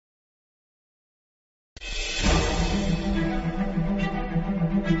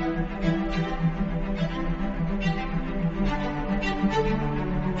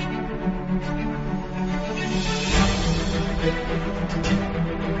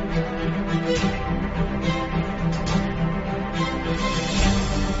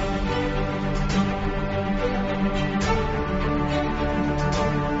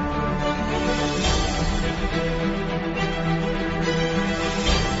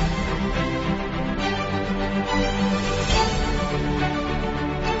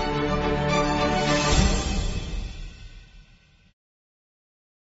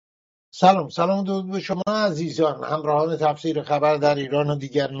سلام درود به شما عزیزان همراهان تفسیر خبر در ایران و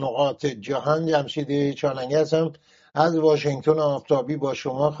دیگر نقاط جهان. جمشید چالنگی هستم از واشنگتن آفتابی با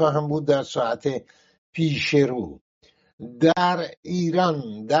شما خواهم بود در ساعت پیش رو. در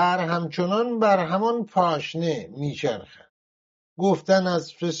ایران در همچنان بر همان پاشنه میچرخد گفتن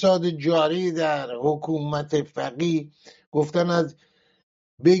از فساد جاری در حکومت فقیه، گفتن از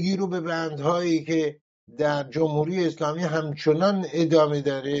بگیر و به بندهایی که در جمهوری اسلامی همچنان ادامه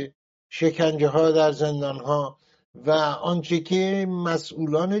داره، شکنجه ها در زندان ها و آنچه که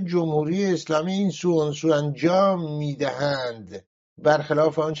مسئولان جمهوری اسلامی این سو آن سو انجام میدهند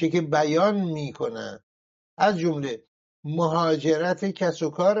برخلاف آنچه که بیان میکنند، از جمله مهاجرت کسب و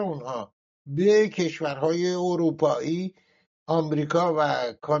کار اونها به کشورهای اروپایی، آمریکا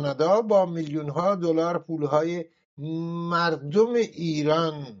و کانادا با میلیون ها دلار پولهای مردم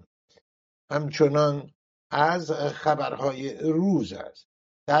ایران همچنان از خبرهای روز است.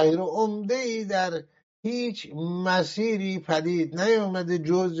 تغییر عمده‌ای در هیچ مسیری پدید نیامده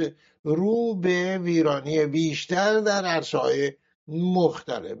جز رو به ویرانی بیشتر در عرصه‌های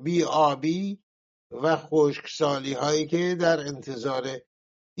مختلف، بی‌آبی و خشکسالی هایی که در انتظار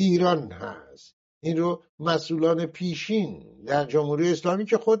ایران هست. این رو مسئولان پیشین در جمهوری اسلامی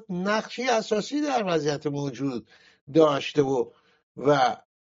که خود نقشی اساسی در وضعیت موجود داشته و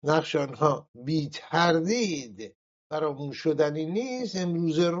نقش آنها بی تردید فراموش شدنی نیست،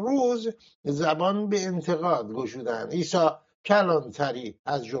 امروز روز زبان به انتقاد گشودند. عیسی کلانتری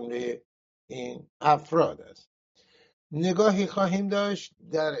از جمله این افراد است. نگاهی خواهیم داشت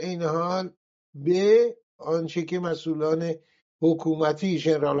در این حال به آنچه که مسئولان حکومتی،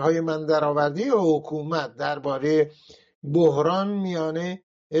 ژنرال‌های من درآوردی و حکومت درباره بحران میان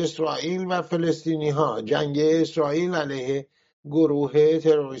اسرائیل و فلسطینی‌ها، جنگ اسرائیل علیه گروه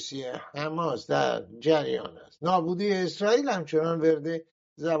تروریستی حماس در جریان است. نابودی اسرائیل همچنان ورد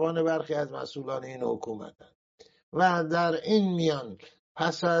زبان برخی از مسئولان این حکومت است و در این میان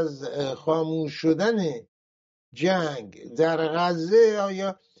پس از خاموش شدن جنگ در غزه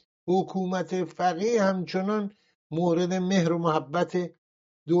آیا حکومت فقیه همچنان مورد مهر و محبت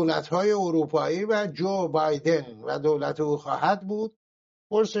دولت‌های اروپایی و جو بایدن و دولت او خواهد بود؟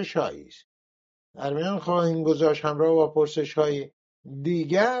 پرسش‌هایی است. در میان خواهیم گذاشت همراه با پرسش‌های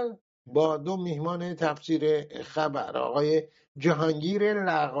دیگر با دو میهمان تفسیر خبر، آقای جهانگیر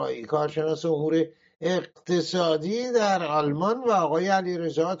لقائی کارشناس امور اقتصادی در آلمان و آقای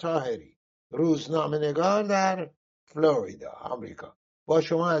علیرضا طاهری روزنامه‌نگار در فلوریدا آمریکا. با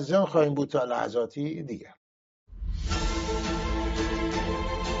شما عزیزان خواهیم بود تا لحظاتی دیگر.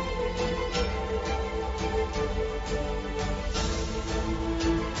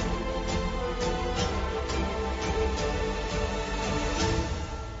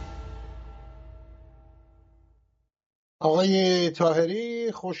 آقای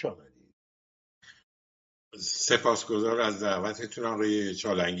طاهری خوش آمدید. سپاسگزار از دعوتتون آقای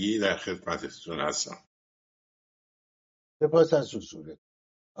چالنگی، در خدمتتون هستم. سپاس از حضورت.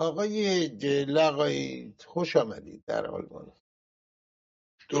 آقای لقائی خوش آمدید در آلمان.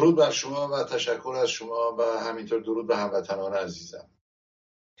 درود بر شما و تشکر از شما و همینطور درود به هموطنان عزیزم.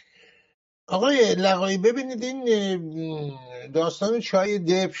 آقای لقائی ببینید این داستان چای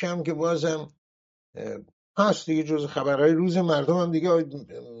دبش هم که بازم هست دیگه، جز خبرهای روز مردم هم دیگه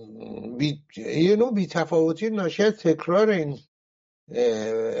یه نوع بی‌تفاوتی ناشی از تکرار این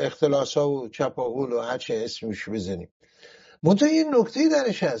اختلاس‌ها و چپاول و هرچه اسمش بزنیم. منتها یه نکته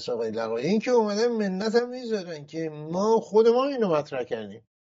درش هست آقای لقائی، این که اومدن منت هم میذارن که خود ما اینو مطرح کردیم،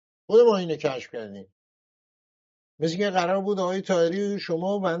 خود ما اینو کشف کردیم. مثل که قرار بود آقای طاهری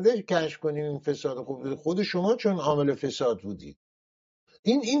شما و بنده کشف کنیم این فساد، خود شما چون عامل فساد بودید.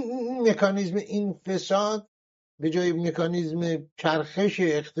 این مکانیزم این فساد به جای مکانیزم چرخش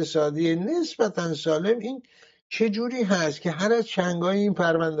اقتصادی نسبتا سالم، این چجوری هست که هر از چنگای این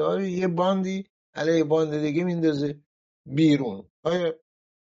پرونده ها رو یه باندی علیه باند دیگه میندازه بیرون؟ آیا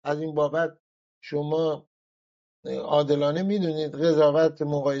از این بابت شما عادلانه میدونید قضاوت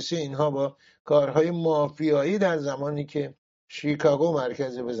مقایسه اینها با کارهای مافیایی در زمانی که شیکاگو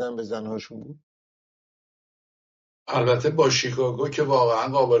مرکز بزنهاشون بود؟ البته با شیکاگو که واقعا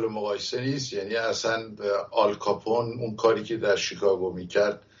قابل مقایسه نیست. یعنی اصلا آل کاپون اون کاری که در شیکاگو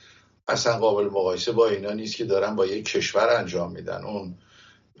میکرد اصلا قابل مقایسه با اینا نیست که دارن با یک کشور انجام میدن. اون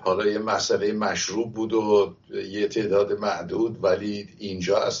حالا یه مسئله مشروب بود و یه تعداد معدود، ولی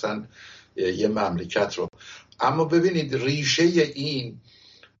اینجا اصلا یه مملکت رو. اما ببینید ریشه این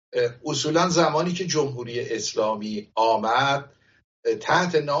اصولا زمانی که جمهوری اسلامی آمد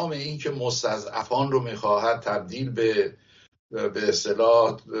تحت نام این که مستضعفان رو میخواهد تبدیل به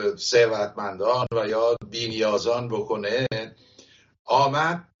اصطلاح ثروتمندان و یا بی‌نیازان بکنه،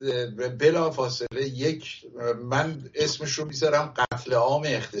 آمد بلا فاصله من اسمش رو میذارم قتل عام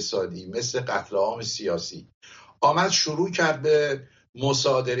اقتصادی، مثل قتل عام سیاسی. آمد شروع کرد به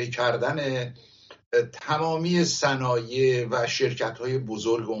مصادره کردن تمامی صنایع و شرکت‌های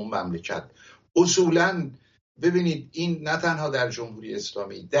بزرگ اون مملکت. اصولاً ببینید این نه تنها در جمهوری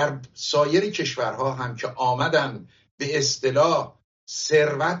اسلامی، در سایر کشورها هم که آمدن به اصطلاح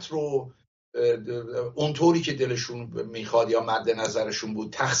ثروت رو اونطوری که دلشون میخواد یا مد نظرشون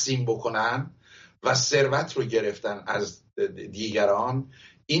بود تقسیم بکنن و ثروت رو گرفتن از دیگران،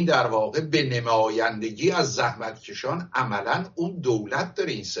 این در واقع به نمایندگی از زحمتکشان عملاً اون دولت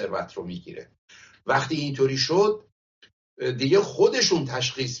داره این ثروت رو میگیره. وقتی اینطوری شد دیگه خودشون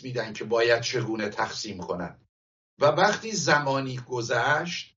تشخیص میدن که باید چگونه تقسیم کنن و وقتی زمانی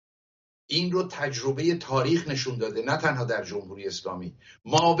گذشت این رو تجربه تاریخ نشون داده، نه تنها در جمهوری اسلامی،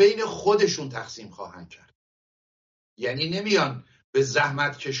 ما بین خودشون تقسیم خواهند کرد. یعنی نمیان به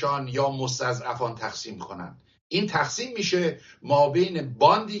زحمتکشان یا مستضعفان تقسیم کنن، این تقسیم میشه ما بین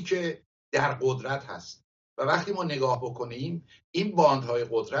باندی که در قدرت هست. و وقتی ما نگاه بکنیم این باندهای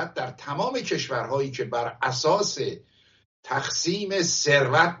قدرت در تمام کشورهایی که بر اساس تقسیم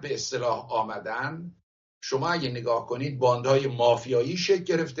ثروت به اصطلاح آمدن، شما اگه نگاه کنید باندهای مافیایی شکل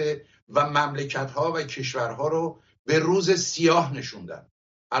گرفته و مملکت‌ها و کشورها رو به روز سیاه نشوندن،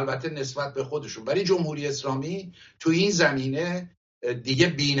 البته نسبت به خودشون. ولی جمهوری اسلامی تو این زمینه دیگه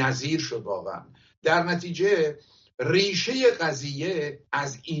بی‌نظیر شد واقعا. در نتیجه ریشه قضیه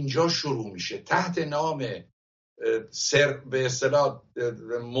از اینجا شروع میشه، تحت نام به اصطلاح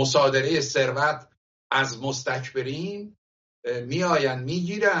مصادره ثروت از مستکبرین میآین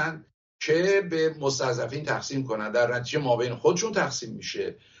میگیرن که به مستضعفین تقسیم کنن، در نتیجه ما بین خودشون تقسیم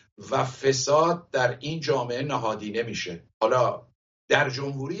میشه و فساد در این جامعه نهادینه میشه. حالا در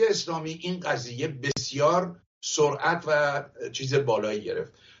جمهوری اسلامی این قضیه بسیار سرعت و چیز بالایی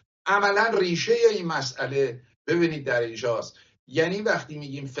گرفت. عملا ریشه این مسئله ببینید در اینجاست. یعنی وقتی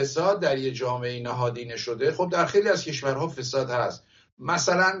میگیم فساد در یه جامعه نهادینه شده، خب در خیلی از کشورها فساد هست.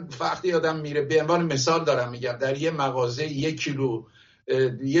 مثلا وقتی آدم میره، به عنوان مثال دارم میگم، در یه مغازه 1 کیلو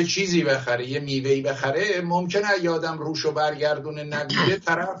یه چیزی بخره، یه میوه‌ای بخره، ممکنه یه آدم روشو برگردونه نبیره،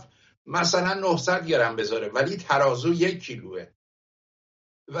 طرف مثلا 900 گرم بذاره ولی ترازو 1 کیلوه.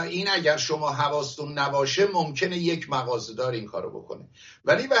 و این اگر شما حواستون نباشه ممکنه یک مغازه‌دار این کارو بکنه.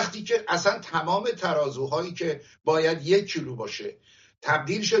 ولی وقتی که اصلا تمام ترازوهایی که باید 1 کیلو باشه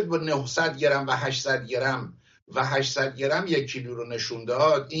تبدیل شد به 900 گرم و 800 گرم و 800 گرم 1 کیلو رو نشون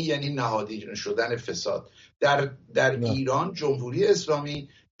داد، این یعنی نهادینه شدن فساد. در ایران جمهوری اسلامی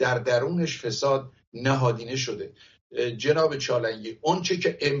در درونش فساد نهادینه شده. جناب چالنگی، اون چه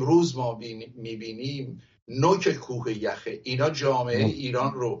که امروز ما میبینیم نوک کوه یخه. اینا جامعه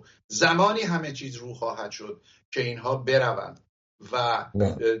ایران رو زمانی همه چیز رو خواهد شد که اینها بروند و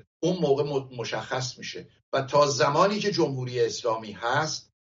اون موقع مشخص میشه. و تا زمانی که جمهوری اسلامی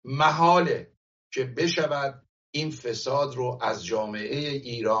هست محاله که بشود این فساد رو از جامعه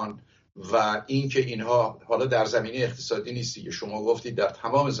ایران و این که اینها حالا در زمینه اقتصادی نیست دیگه، شما گفتید در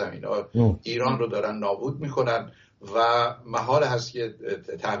تمام زمینه‌ها ایران رو دارن نابود میکنن و محال هست که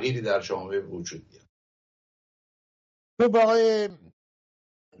تغییری در جامعه وجود بیاد. خب آقای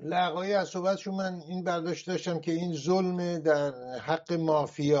لقائی، از صحبتشون من این برداشت داشتم که این ظلم در حق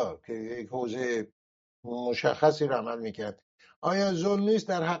مافیا که یک حوزه مشخصی رو عمل میکرد، آیا ظلم نیست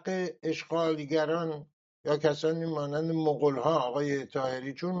در حق اشغالگران یا کسانی مانند مغول‌ها آقای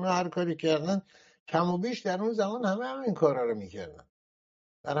طاهری؟ چون هر کاری کردن کم و بیش در اون زمان همه این کارا رو میکردن.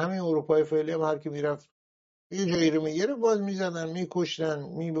 در همین اروپای فعلی هم هر کی میرفت یه جایی رو میگیره باز میزدن، میکشتن،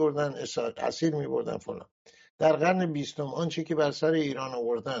 میبردن، اسیر میبردن فلان. در قرن 20 آنچه که بر سر ایران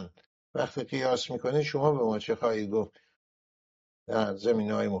آوردن وقتی قیاس میکنه، شما به ما چه خواهید گفت در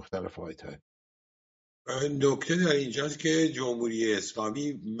زمینه‌های مختلف آقای طاهری؟ نکته در اینجاست که جمهوری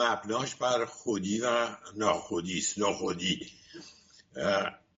اسلامی مبناش بر خودی و ناخودی است. ناخودی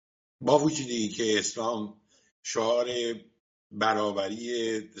با وجود اینکه اسلام شعار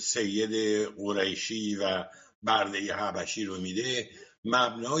برابری سید قریشی و برده حبشی رو میده،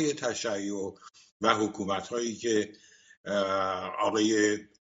 مبنای تشیع و حکومت هایی که آقای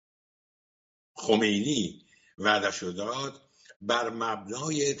خمینی وعدش رو داد بر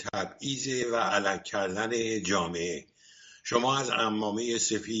مبنای تبعیض و الگ کردن جامعه. شما از عمامه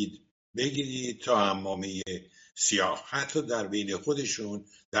سفید بگیرید تا عمامه سیاه، حتی در بین خودشون،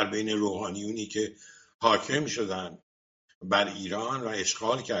 در بین روحانیونی که حاکم شدن بر ایران و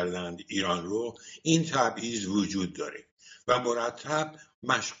اشغال کردند ایران رو، این تبعیض وجود داره و مرتب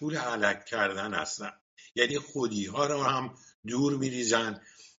مشغول الگ کردن هستن. یعنی خودی ها رو هم دور میریزن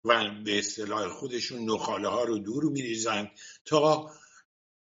و به اصطلاح خودشون نخاله ها رو دور میریزن تا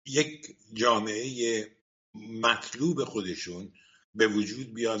یک جامعه مطلوب خودشون به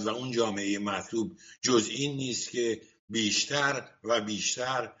وجود بیاد و اون جامعه مطلوب جز این نیست که بیشتر و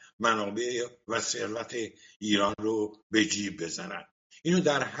بیشتر منابع و ثروت ایران رو به جیب بزنن. اینو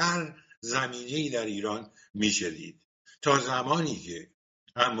در هر زمینه‌ای در ایران میشه دید. تا زمانی که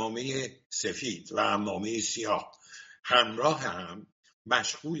عمامه سفید و عمامه سیاه همراه هم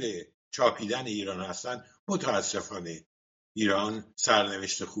مشغول چاپیدن ایران هستن، متاسفانه ایران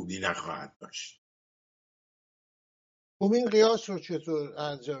سرنوشت خوبی نخواهد داشت. خب این قیاس رو چطور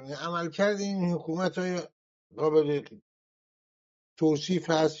انجام میدین؟ عملکرد این حکومت های قابل توصیف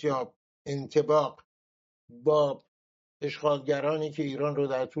هست یا انطباق با اشغالگرانی که ایران رو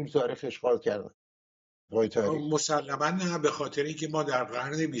در طول تاریخ اشغال کردن؟ مسلما نه، به خاطر اینکه ما در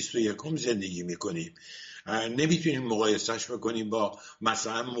قرن 21 زندگی میکنیم. نمیتونیم مقایسهش بکنیم با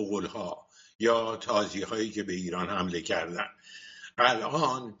مثلا مغول‌ها یا تازی‌هایی که به ایران حمله کردن.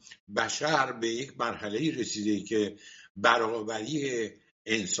 الان بشر به یک مرحله رسیده که برابری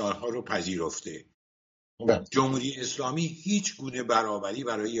انسان‌ها رو پذیرفته. جمهوری اسلامی هیچ گونه برابری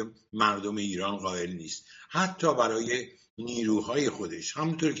برای مردم ایران قائل نیست، حتی برای نیروهای خودش.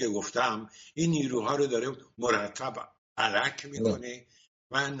 همونطور که گفتم این نیروها رو داره مرتب الک میکنه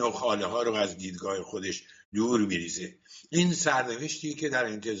و نخاله ها رو از دیدگاه خودش دور میریزه. این سرنوشتی که در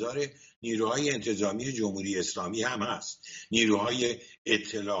انتظار نیروهای انتظامی جمهوری اسلامی هم هست. نیروهای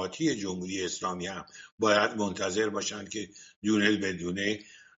اطلاعاتی جمهوری اسلامی هم باید منتظر باشند که دونه به دونه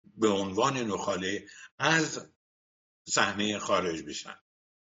به عنوان نخاله از صحنه خارج بشن.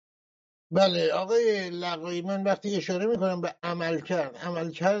 بله آقای لقائی، من وقتی اشاره میکنم به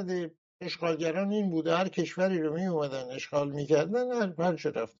عملکرد اشغالگران این بوده هر کشوری رو می اومدن اشغال میکردن، هر چه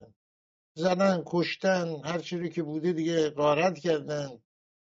رفتن زدن، کشتن، هر چیزی که بوده دیگه غارت کردن،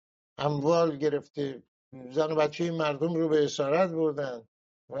 اموال گرفته، زن و بچه مردم رو به اسارت بردن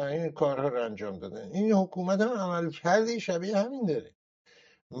و این کارها رو انجام دادن. این حکومت هم عملکردی شبیه همین داره.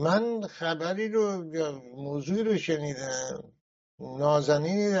 من خبری رو یا موضوعی رو شنیدم،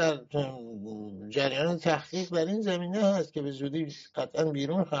 نازنینی در جریان تحقیق در این زمینه هست که به زودی قطعا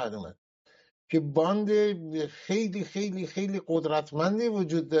بیرون خواهد اومد، که باند خیلی خیلی خیلی قدرتمندی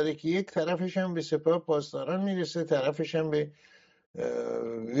وجود داره که یک طرفش هم به سپاه پاسداران میرسه، طرفش هم به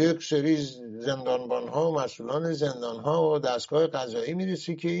یک سری زندانبانها و مسئولان زندانها و دستگاه قضایی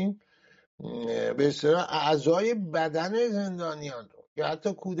میرسه که این به اصطلاح اعضای بدن زندانیان رو یا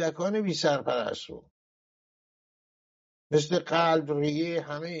حتی کودکان بی سرپرست رو مثل قلب، ریه،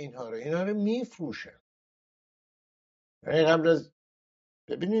 همه اینا رو میفروشن. یعنی قبل از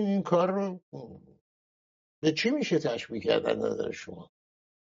ببینید این کار رو به چی میشه تشبیه کرد از نظر شما؟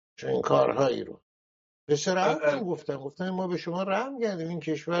 چون این کارهایی رو به صراحت هم گفتم ما به شما رحم کردیم، این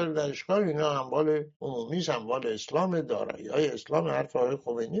کشور در اشغال، اینا اموال عمومی، اموال اسلام، دارایی های اسلام، حرف آقای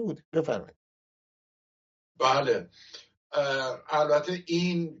خمینی بود. بفرمایید. بله، البته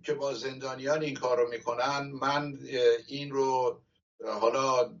این که با زندانیان این کار رو میکنن، من این رو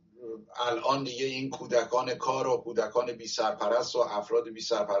حالا الان دیگه این کودکان کار و کودکان بی سرپرست و افراد بی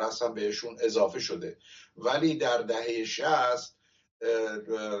سرپرست هم بهشون اضافه شده، ولی در دهه 60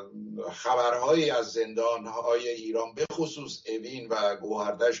 خبرهایی از زندانهای ایران به خصوص اوین و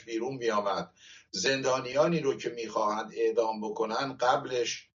گوهردش بیرون می آمد. زندانیانی رو که میخواهند اعدام بکنن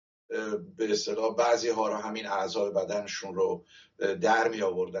قبلش به اصطلاح بعضی ها رو همین اعضای بدنشون رو در می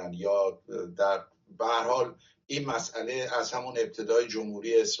آوردن، یا در به هر حال این مسئله از همون ابتدای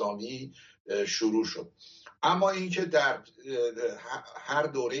جمهوری اسلامی شروع شد. اما اینکه در هر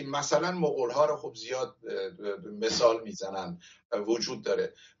دوره مثلا مغول‌ها رو خب زیاد مثال میزنن وجود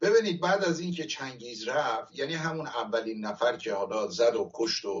داره. ببینید بعد از اینکه چنگیز رفت، یعنی همون اولین نفر که حالا زد و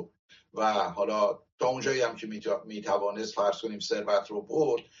کشت و حالا تا اونجایی هم که میتوانست فرض کنیم ثروت رو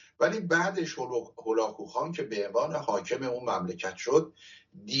برد، ولی بعدش هولاکو خان که به عنوان حاکم اون مملکت شد،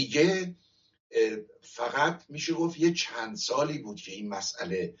 دیگه فقط میشه گفت یه چند سالی بود که این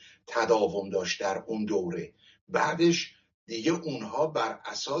مسئله تداوم داشت در اون دوره. بعدش دیگه اونها بر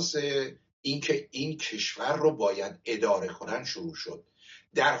اساس اینکه این کشور رو باید اداره کنن شروع شد،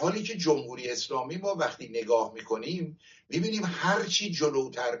 در حالی که جمهوری اسلامی ما وقتی نگاه میکنیم میبینیم هرچی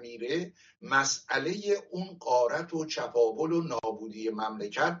جلوتر میره مسئله اون غارت و چپاول و نابودی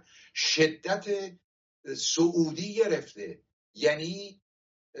مملکت شدت سعودی گرفته. یعنی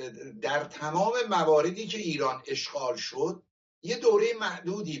در تمام مواردی که ایران اشغال شد یه دوره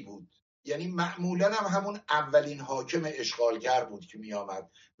محدودی بود، یعنی معمولا هم همون اولین حاکم اشغالگر بود که می آمد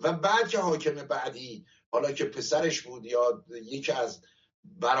و بعد که حاکم بعدی حالا که پسرش بود یا یکی از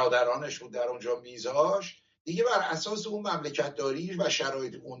برادرانش بود در اونجا میذاشت، دیگه بر اساس اون مملکت داری و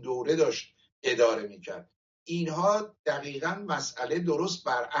شرایط اون دوره داشت اداره میکرد. اینها دقیقاً مسئله درست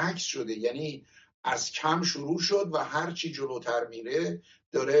برعکس شده، یعنی از کم شروع شد و هر چی جلوتر میره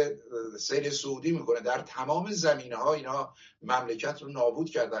داره سیر صعودی میکنه. در تمام زمینه‌ها اینها مملکت رو نابود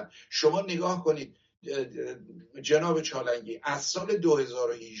کردن. شما نگاه کنید جناب چالنگی، از سال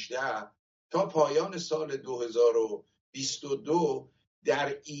 2018 تا پایان سال 2022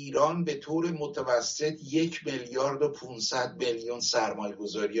 در ایران به طور متوسط 1,500,000,000 سرمایه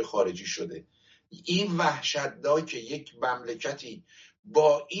گذاری خارجی شده. این وحشتناک یک مملکتی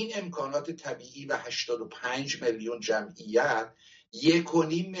با این امکانات طبیعی و 85 میلیون جمعیت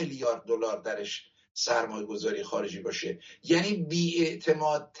 1.5 میلیارد دلار درش سرمایه گذاری خارجی باشه، یعنی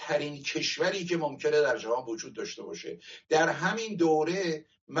بی‌اعتماد ترین کشوری که ممکنه در جهان وجود داشته باشه. در همین دوره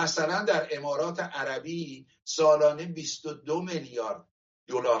مثلا در امارات عربی سالانه 22 میلیارد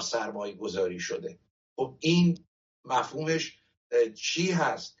دلار سرمایه گذاری شده. خب این مفهومش چی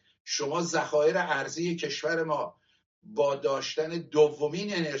هست؟ شما ذخایر ارزی کشور ما با داشتن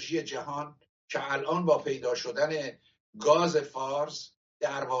دومین انرژی جهان که الان با پیدا شدن گاز فارس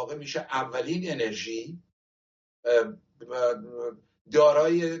در واقع میشه اولین انرژی،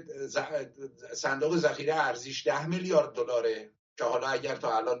 دارای صندوق ذخیره ارزیش 10 میلیارد دلاره که حالا اگر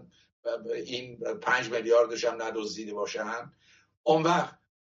تا الان این 5 میلیاردش هم ندزدیده باشن، اون وقت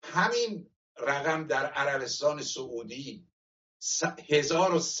همین رقم در عربستان سعودی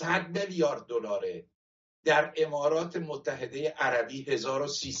 1100 میلیارد دلاره، در امارات متحده عربی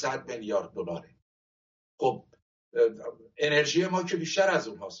 1300 میلیارد دلاره. خب انرژی ما که بیشتر از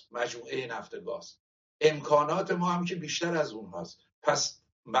اونهاست، مجموعه نفت گاز، امکانات ما هم که بیشتر از اونهاست. پس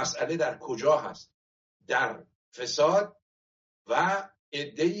مسئله در کجا هست؟ در فساد و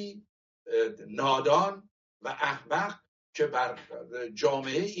عده‌ای نادان و احمق که بر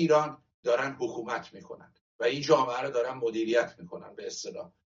جامعه ایران دارن حکومت میکنن و این جامعه رو دارن مدیریت میکنن به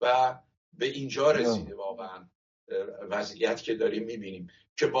اصطلاح، و به اینجا رسیده واقعا وضعیت که داریم میبینیم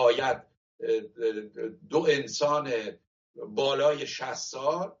که باید 2 انسان بالای 60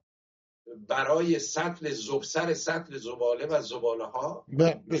 سال برای سطل زباله و زباله ها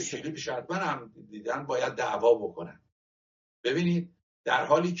خیلی شرط من هم دیدن باید دعوا بکنن. ببینید در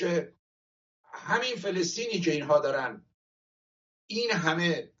حالی که همین فلسطینی که اینها دارن این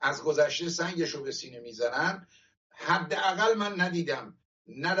همه از گذشته سنگشو به سینه میزنن، حداقل من ندیدم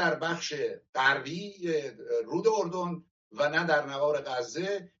نه در بخش غربی رود اردن و نه در نوار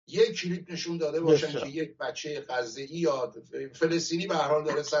غزه یک کلیپ نشون داده باشن که یک بچه غزه‌ای یا فلسطینی به هر حال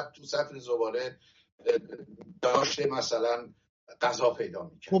داره تو سطل زباله داشته مثلا غذا پیدا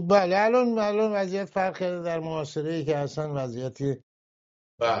میکنه. خب بله، الان وضعیت فرق کرده در معاصره‌ای که اصلا وضعیتی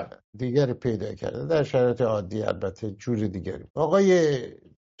دیگر پیدا کرده، در شرایط عادی البته جور دیگری. آقای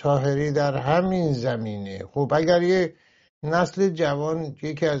طاهری در همین زمینه، خب اگر یه نسل جوان،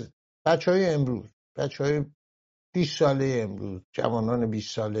 یکی از بچهای امروز، بچهای 20 ساله امروز، جوانان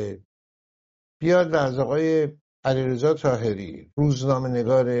 20 ساله بیاد و از آقای علیرضا طاهری، روزنامه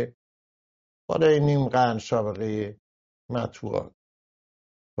نگار بالای نیم قرن سابقه مطبوعات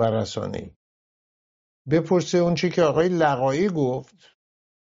و رسانه‌ای، بپرسه اون چی که آقای لقائی گفت،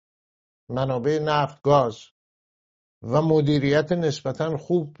 منابع نفت، گاز و مدیریت نسبتاً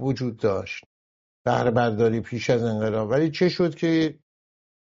خوب وجود داشت بهره برداری پیش از انقلاب، ولی چه شد که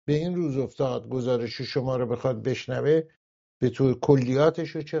به این روز افتاد؟ گزارش شما رو بخواد بشنوه به طور کلیاتش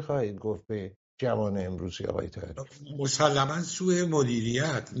رو چه خواهید گفت به جوان امروزی آقای طاهری؟ مسلماً سوء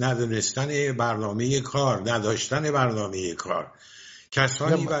مدیریت، ندونستن برنامه کار، نداشتن برنامه کار.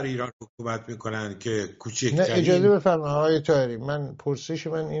 کسانی بر ایران حکومت میکنن که کوچکترین... نه اجازه بفرمایید آقای طاهری، پرسش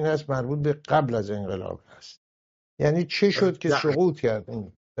من این هست، مربوط به قبل از انقلاب هست. یعنی چه شد که سقوط کرد؟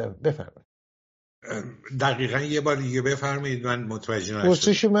 بفرمایید. دقیقاً یه بار دیگه بفرمایید، من متوجه نشدم.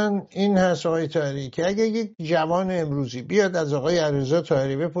 پرسش من این هست آقای طاهری که اگه یک جوان امروزی بیاد از آقای علیرضا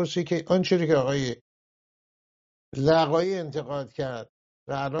طاهری بپرسی که آن چیزی که آقای لقائی انتقاد کرد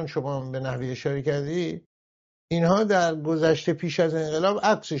و الان شما به نحوی اشاره کردی، اینها در گذشته پیش از انقلاب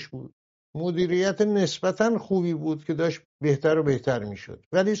عکسش بود. مدیریت نسبتاً خوبی بود که داشت بهتر و بهتر میشد،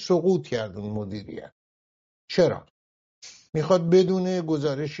 ولی سقوط کرد اون مدیریت. چرا؟ میخواد بدون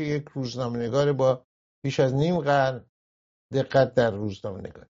گزارش یک روزنامه‌نگار با بیش از نیم قرن دقت در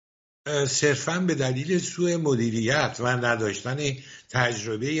روزنامه‌نگاری. صرفاً به دلیل سوء مدیریت و نداشتن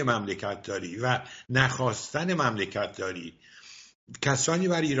تجربه مملکتداری و نخواستن مملکتداری کسانی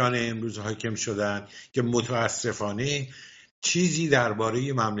بر ایران امروز حاکم شدن که متاسفانه چیزی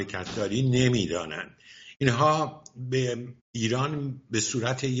درباره مملکتداری نمیدانند. اینها به ایران به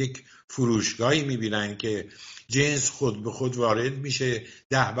صورت یک فروشگاهی میبینن که جنس خود به خود وارد میشه،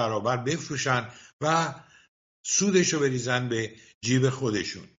 10 برابر بفروشن و سودشو بریزن به جیب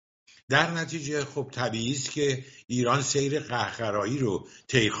خودشون. در نتیجه خب طبیعی است که ایران سیر قهقرایی رو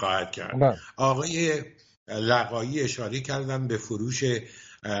طی خواهد کرد. آقای لقائی اشاره کردن به فروش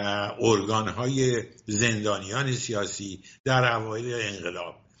ارگان‌های زندانیان سیاسی در اوایل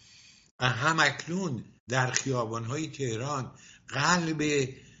انقلاب. همکنون در خیابان‌های تهران قلب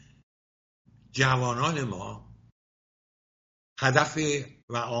جوانان ما هدف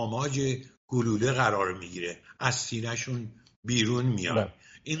و آماج گلوله قرار میگیره، از سینه‌شون بیرون میاد.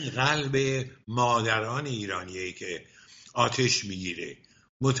 این قلب مادران ایرانیه که آتش میگیره،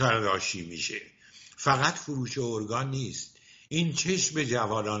 متلاشی میشه. فقط فروش ارگان نیست، این چشم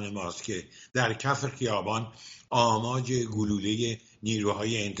جوانان ماست که در کف خیابان آماج گلوله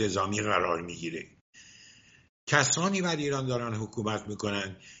نیروهای انتظامی قرار میگیره. کسانی بر ایران دارن حکومت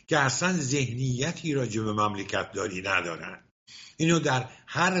میکنن که اصلا ذهنیتی راجع به مملکت داری ندارن. اینو در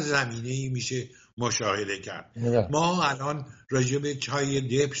هر زمینه‌ای میشه مشاهده کرد. ما الان راجع به چای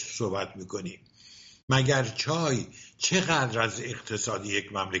دبس صحبت میکنیم. مگر چای چقدر از اقتصاد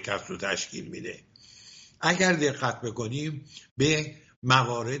یک مملکت رو تشکیل میده؟ اگر دقت بکنیم به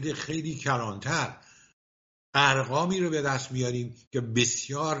موارد خیلی کلانتر ارقامی رو به دست میاریم که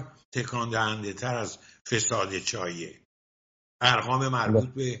بسیار تکان دهنده تر از فساد چایه. ارقام مربوط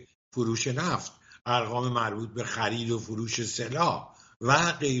به فروش نفت، ارقام مربوط به خرید و فروش سلاح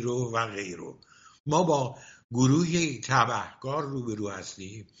و غیره و غیره. ما با گروه تبهکار روبرو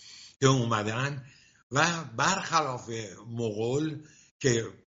هستیم که اومدن و برخلاف مغول که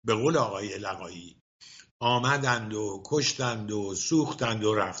به قول آقای لقائی آمدند و کشتند و سوختند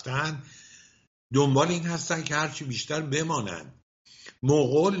و رفتند، دنبال این هستن که هرچی بیشتر بمانند.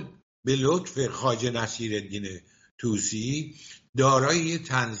 مغول به لطف خواجه نصیرالدین طوسی دارای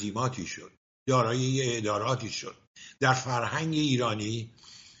تنظیماتی شد، دارای اداراتی شد. در فرهنگ ایرانی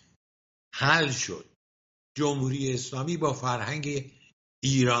حل شد جمهوری اسلامی با فرهنگ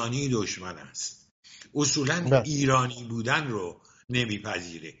ایرانی دشمن است، اصولا ایرانی بودن رو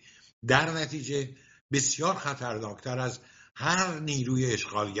نمیپذیره. در نتیجه بسیار خطرناکتر از هر نیروی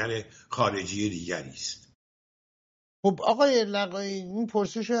اشغالگر خارجی دیگری است. خب آقای لقائی، این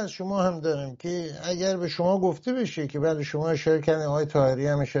پرسش از شما هم دارم که اگر به شما گفته بشه که بعد شما اشاره کردن، آقای طاهری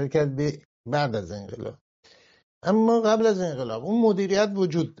هم اشاره کرد به بعد از انقلاب، اما قبل از انقلاب اون مدیریت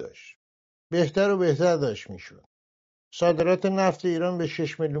وجود داشت، بهتر و بهتر داشت میشد. صادرات نفت ایران به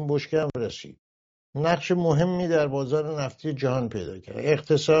 6 میلیون بشکه هم رسید. نقش مهمی در بازار نفتی جهان پیدا کرد.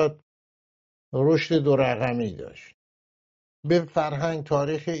 اقتصاد رشد 2 رقمی داشت. به فرهنگ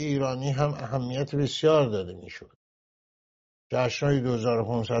تاریخ ایرانی هم اهمیت بسیار داده میشد. جشن‌های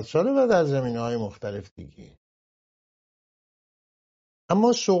 2500 ساله و در زمینه‌های مختلف دیگه.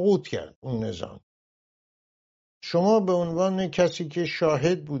 اما سقوط کرد اون نظام. شما به عنوان کسی که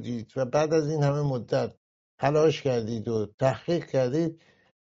شاهد بودید و بعد از این همه مدت تلاش کردید و تحقیق کردید،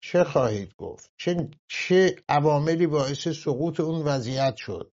 چه خواهید گفت؟ چه عواملی باعث سقوط اون وضعیت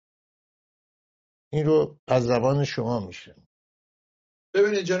شد؟ این رو از زبان شما میشه.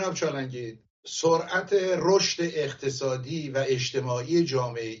 ببینید جناب جهانگیر، سرعت رشد اقتصادی و اجتماعی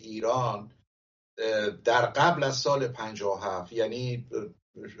جامعه ایران در قبل از سال 57، یعنی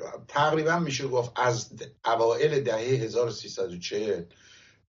تقریبا میشه گفت از اوائل دهه 1340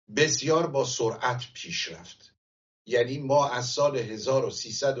 بسیار با سرعت پیش رفت. یعنی ما از سال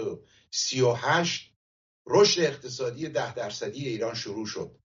 1338 رشد اقتصادی 10% ایران شروع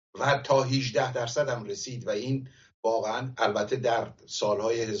شد و تا 18% هم رسید و این واقعا البته در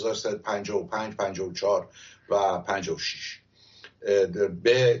سالهای 1355 54 و 56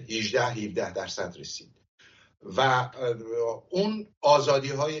 به 18-17% رسید و اون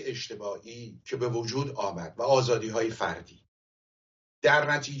آزادی‌های اجتماعی که به وجود آمد و آزادی‌های فردی،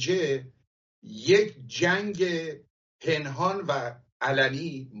 در نتیجه یک جنگ پنهان و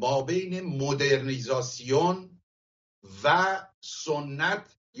علنی مابین مدرنیزاسیون و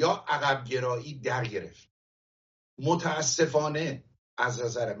سنت یا عقبگرایی در گرفت. متاسفانه از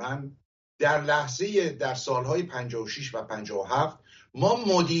نظر من در سالهای 56 و 57 ما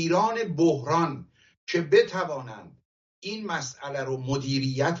مدیران بحران که بتوانند این مسئله رو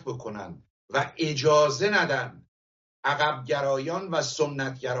مدیریت بکنند و اجازه ندن عقبگرایان و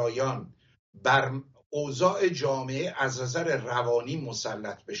سنتگرایان بر اوضاع جامعه از نظر روانی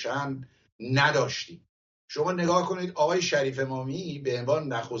مسلط بشن نداشتیم. شما نگاه کنید آقای شریف امامی به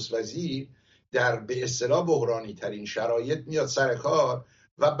عنوان نخست وزیر در به اصطلاح بحرانی ترین شرایط میاد سر کار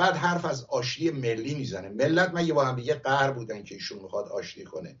و بعد حرف از آشتی ملی میزنه. ملت مگه با هم دیگه قهر بودن که ایشون میخواد آشتی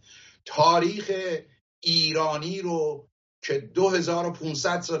کنه؟ تاریخ ایرانی رو که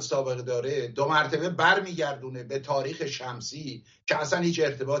 2500 سال سابقه داره 2 مرتبه برمیگردونه به تاریخ شمسی که اصلا هیچ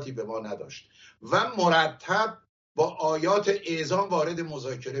ارتباطی به ما نداشت و مرتب با آیات اعزام وارد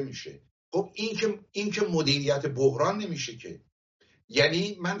مذاکره میشه. خب این که مدیریت بحران نمیشه که.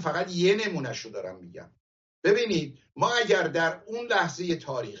 یعنی من فقط یه نمونهشو دارم میگم. ببینید ما اگر در اون لحظه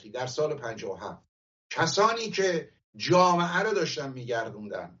تاریخی در سال 57 کسانی که جامعه رو داشتن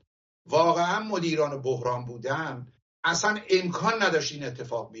میگردوندن واقعا مدیران بحران بودن، اصلا امکان نداشت این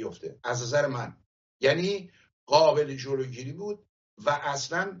اتفاق بیفته از نظر من. یعنی قابل جلوگیری بود و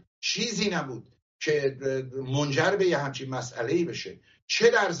اصلا چیزی نبود که منجر به یه همچین مسئله‌ای بشه، چه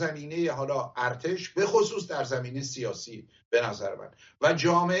در زمینه حالا ارتش، به خصوص در زمینه سیاسی به نظر من. و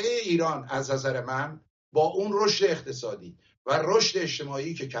جامعه ایران از نظر من با اون رشد اقتصادی و رشد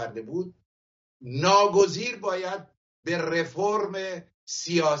اجتماعی که کرده بود ناگزیر باید به رفرم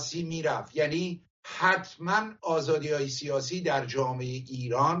سیاسی میرفت. یعنی حتما آزادی‌های سیاسی در جامعه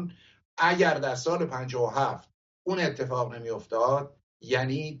ایران اگر در سال 57 اون اتفاق نمی افتاد،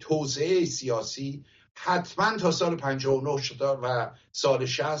 یعنی توسعه سیاسی حتما تا سال 59 و سال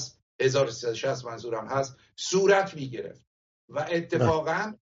 60 1360 منظورم هست صورت می گرفت. و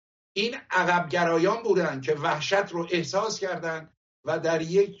اتفاقا این عقبگرایان بودن که وحشت رو احساس کردن و در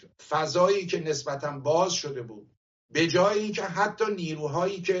یک فضایی که نسبتاً باز شده بود، به جای اینکه حتی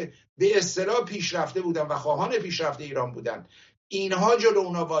نیروهایی که به اصطلاح پیشرفته بودن و خواهان پیشرفت ایران بودن اینها جلو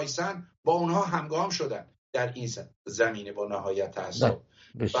اونا وایسن، با اونها همگام شدن در این زمینه با نهایت تعصب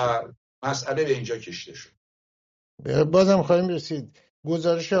و مسئله به اینجا کشیده شد. بازم خواهیم رسید.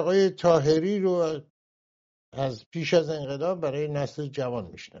 گزارش آقای طاهری رو از پیش از انقلاب برای نسل جوان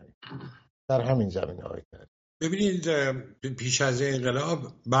میشنویم در همین زمینه های کرد. ببینید پیش از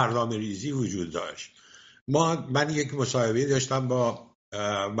انقلاب برنامه ریزی وجود داشت. من یک مصاحبه داشتم با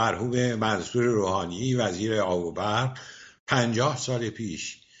مرحوم منصور روحانی وزیر آب و برق 50 سال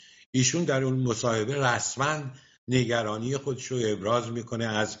پیش. ایشون در اون مصاحبه رسما نگرانی خودش رو ابراز میکنه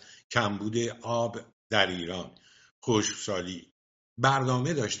از کمبود آب در ایران، خشکسالی.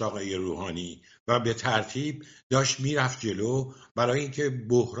 برنامه داشت آقای روحانی و به ترتیب داشت میرفت جلو برای اینکه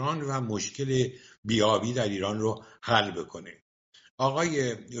بحران و مشکل بیابی در ایران رو حل بکنه.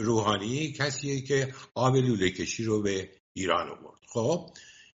 آقای روحانی کسیه که آب لوله کشی رو به ایران آورد. خب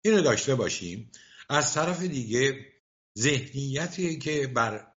اینو داشته باشیم. از طرف دیگه ذهنیتی که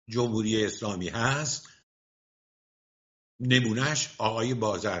بر جمهوری اسلامی هست، نمونهش آقای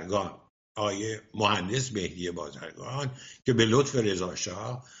بازرگان، آقای مهندس مهدی بازرگان که به لطف رضا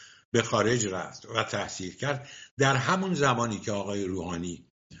شاه به خارج رفت و تحصیل کرد، در همون زمانی که آقای روحانی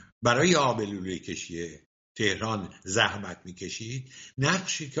برای آب لوله کشی تهران زحمت میکشید،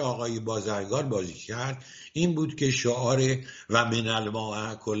 نقشی که آقای بازرگان بازی کرد این بود که شعار و من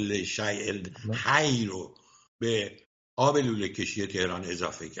الماء کل شیء حی رو به آب لوله کشی تهران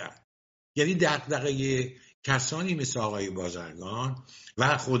اضافه کرد. یعنی دغدغه کسانی مثل آقای بازرگان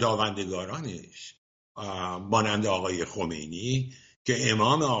و خداوندگارانش مانند آقای خمینی که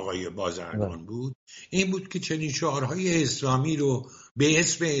امام آقای بازرگان بود، این بود که چنین شعارهای اسلامی رو به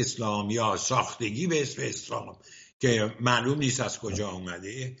اسم اسلام یا ساختگی به اسم اسلام که معلوم نیست از کجا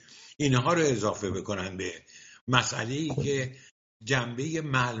اومده، اینها رو اضافه بکنن به مسئله‌ای که جنبه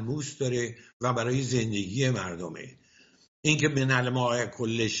ملموس داره و برای زندگی مردمه. این که من الماء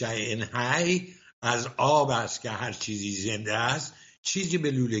کل شیء حی، از آب است که هر چیزی زنده است، چیزی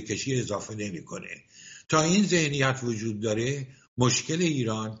به لوله کشی اضافه نمی‌کنه. تا این ذهنیت وجود داره مشکل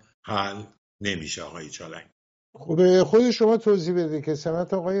ایران حل نمیشه. آقای چالنگ خب خود شما توضیح بده که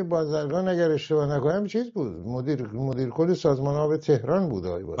سمت آقای بازرگان اگر اشتباه نکنم چیز بود، مدیر کل سازمان آب تهران بود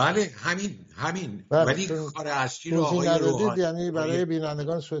آقای بازرگان. بله همین. ولی کار اصلی رو آقای روحانی، یعنی برای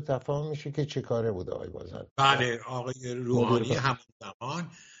بینندگان سوء تفاهم میشه که چه کاره بود آقای بازرگان. بله آقای روحانی همون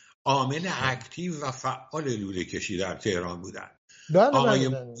زمان عامل اکتیو و فعال لوله کشی در تهران بودن. آقای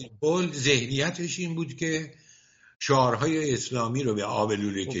کل ذهنیتش این بود که شعارهای اسلامی رو به آب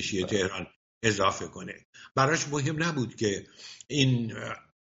لوله کشی تهران اضافه کنه. براش مهم نبود که این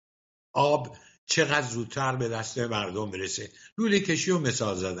آب چقدر زودتر به دست مردم برسه. لوله کشی رو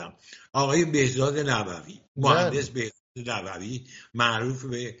مثال زدم. آقای بهزاد نبوی، مهندس بهزاد نبوی، معروف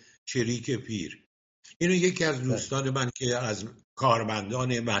به چریک پیر، اینو یکی از دوستان من که از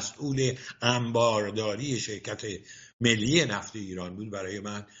کارمندان مسئول انبارداری شرکت ملی نفت ایران بود برای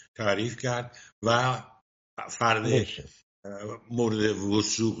من تعریف کرد و فرد مورد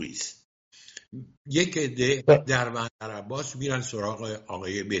وثوقی است. یک عده در بندر عباس میرن سراغ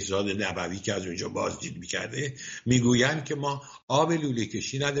آقای بهزاد نبوی که از اونجا بازدید میکرده، میگویند که ما آب لوله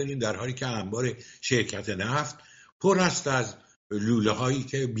کشی نداریم، در حالی که انبار شرکت نفت پر است از لوله هایی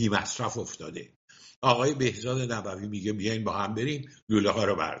که بی مصرف افتاده. آقای بهزاد نبوی میگه بیاین با هم بریم لوله ها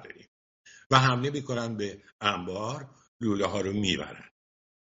رو برداریم و حمله میکنن به انبار، لوله ها رو میبرن.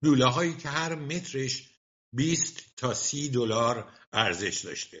 لوله هایی که هر مترش 20 تا 30 دلار ارزش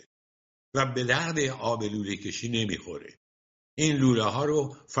داشته و به درد آب لوله کشی نمیخوره. این لوله ها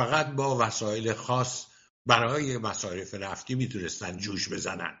رو فقط با وسایل خاص برای مصارف نفتی میتونستن جوش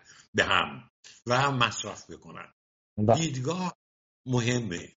بزنن به هم و مصرف بکنن. دیدگاه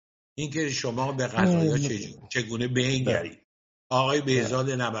مهمه. اینکه شما به غذایا چگونه بنگرید. آقای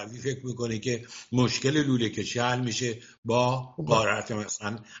بهزاد نبوی فکر میکنه که مشکل لوله کشی حل میشه با غارت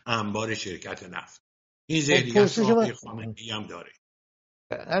مثلا انبار شرکت نفت. این ذهنیت آقای خامنه‌ای هم داره.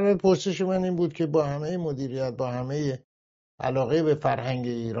 همین پرسش من این بود که با همه مدیریت، با همه علاقه به فرهنگ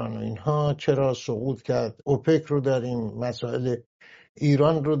ایران و اینها، چرا سقوط کرد؟ اوپک رو داریم، مسائل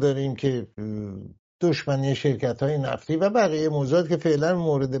ایران رو داریم که دشمنی شرکت‌های نفتی و بقیه موضوعات که فعلا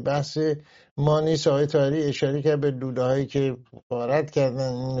مورد بحث ما نیست. آقای طاهری اشاره کرد به لوله‌هایی که غارت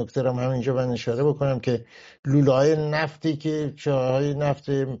کردن. این نکته رو همینجا من اشاره بکنم که لوله‌های نفتی که چاهای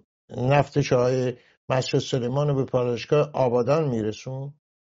نفت چاهای مسجد سلیمان رو به پالایشگاه آبادان میرسون،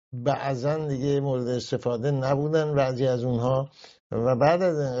 بعضا دیگه مورد استفاده نبودن بعضی از اونها، و بعد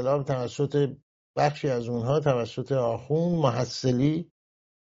از انقلاب توسط بخشی از اونها توسط آخوند محصلی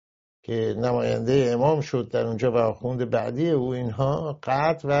که نماینده امام شد در اونجا و آخوند بعدی او، اینها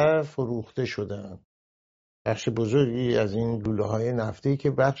قطع و فروخته شدن. بخش بزرگی از این لوله های نفتی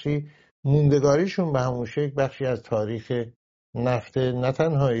که بخشی موندگاریشون به همون شکل بخشی از تاریخ نفت نه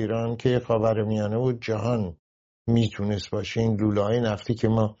تنها ایران که خاورمیانه و جهان میتونست باشه. این لوله های نفتی که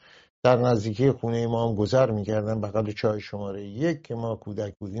ما در نزدیکی خونه ما هم گذر میکردن، بغل چای شماره 1 که ما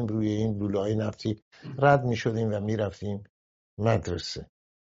کودک بودیم، روی این لوله های نفتی رد میشدیم و میرفتیم مدرسه.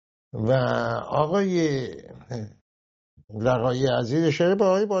 و آقای لقائی عزیز اشاره به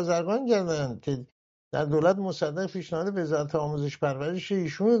آقای بازرگان کردن که در دولت مصدق پیشنهاد وزارت آموزش پرورش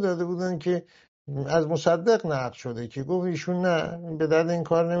ایشون رو داده بودن که از مصدق نقل شده که گفت ایشون نه، به درد این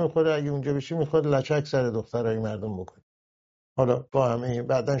کار نمیخوره، اگه اونجا بشه میخواد لچک سر دخترای مردم بکنه. حالا با همه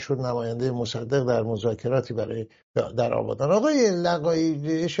بعدن شد نماینده مصدق در مذاکراتی برای در آبادان. آقای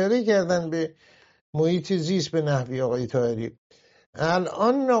لقائی اشاره کردن به محیط زیست به نحوی آقای طاهری.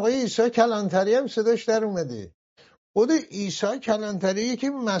 الان آقای عیسی کلانتری هم صداش در اومده. خود عیسی کلانتری که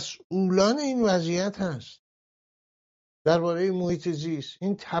مسئولان این وضعیت هست درباره محیط زیست،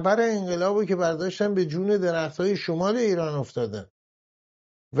 این تبر انقلابو که برداشتن به جون درختهای شمال ایران افتادن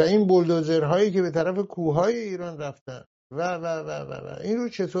و این بولدوزرهایی که به طرف کوههای ایران رفتن و این رو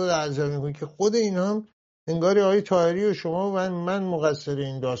چطور ارزیابی میکنی که خود اینا هم انگاری آقای طاهری و شما و من مقصر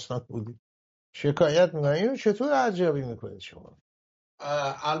این داستان بودیم شکایت میکنن؟ این رو چطور ارزیابی میکنید شما؟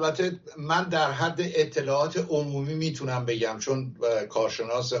 البته من در حد اطلاعات عمومی میتونم بگم چون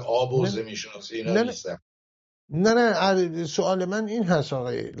کارشناس آب و زمین شناسی اینا نیستم. نه سوال من این هست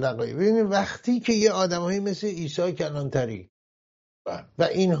آقای لقائی، ببینید وقتی که یه آدمایی مثل عیسی کلانتری و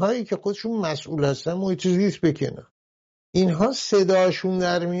اینهایی که خودشون مسئول هستن محیط زیست بکنن، اینها صداشون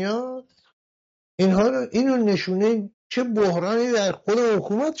در میاد، اینو نشونه چه بحرانی در خود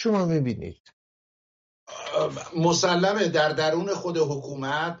حکومت شما میبینید؟ مسلمه در درون خود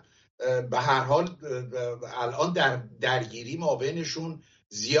حکومت به هر حال الان درگیری ما بینشون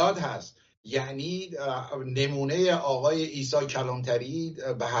زیاد هست. یعنی نمونه آقای عیسی کلانتری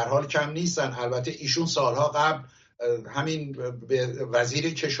به هر حال کم نیستن. البته ایشون سالها قبل همین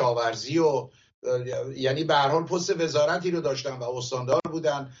وزیر کشاورزی و یعنی به هر حال پست وزارتی رو داشتن و استاندار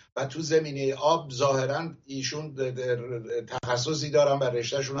بودن و تو زمینه آب ظاهرا ایشون تخصصی دارن و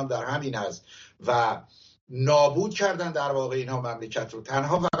رشتهشون هم در همین هست و نابود کردن در واقع اینها مملکت رو.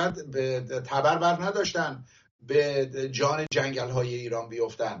 تنها فقط به تبر بر نداشتن به جان جنگل های ایران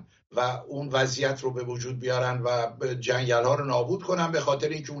بیفتن و اون وضعیت رو به وجود بیارن و جنگل ها رو نابود کنن به خاطر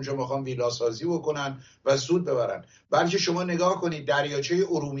اینکه اونجا میخوان ویلا سازی بکنن و سود ببرن. بلکه شما نگاه کنید دریاچه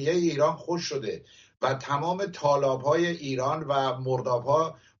ارومیه ایران خشک شده و تمام تالاب های ایران و مرداب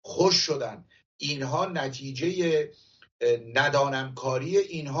ها خشک شدن. اینها نتیجه ندانمکاری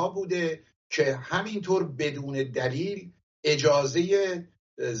اینها بوده که همینطور بدون دلیل اجازه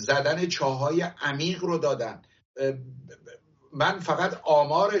زدن چاهای عمیق رو دادن. من فقط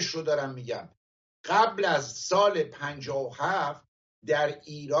آمارش رو دارم میگم. قبل از سال 57 در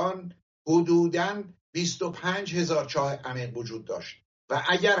ایران حدوداً 25,000 چاه عمیق وجود داشت و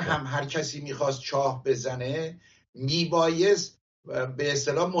اگر هم هر کسی میخواست چاه بزنه میبایست به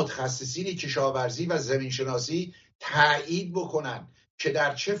اصطلاح متخصصین کشاورزی و زمینشناسی تایید بکنن که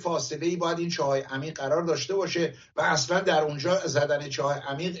در چه فاصله‌ای باید این چاه عمیق قرار داشته باشه و اصلا در اونجا زدن چاه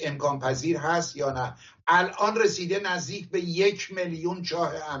عمیق امکان پذیر هست یا نه. الان رسیده نزدیک به 1,000,000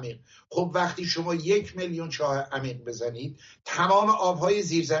 چاه عمیق. خب وقتی شما 1,000,000 چاه عمیق بزنید تمام آبهای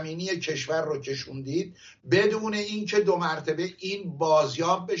زیرزمینی کشور رو کشوندید بدون اینکه 2 مرتبه این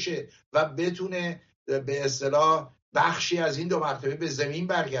بازیاب بشه و بتونه به اصطلاح بخشی از این 2 مرتبه به زمین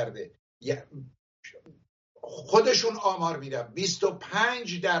برگرده. خودشون آمار میدن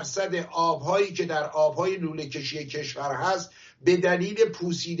 25% آبهایی که در آبهای لوله کشی کشور هست به دلیل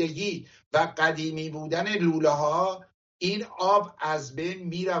پوسیدگی و قدیمی بودن لوله ها این آب از بین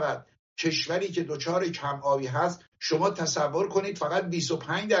میرود. کشوری که دچار کم آبی هست، شما تصور کنید فقط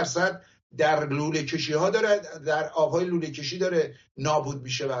 25% در لوله کشی ها داره، در آبهای لوله کشی داره نابود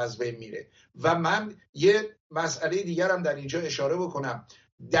میشه و از بین میره. و من یه مسئله دیگر هم در اینجا اشاره بکنم.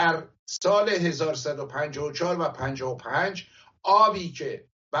 در سال 1154 و 55 آبی که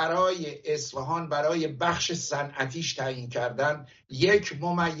برای اصفهان برای بخش صنعتیش تعیین کردن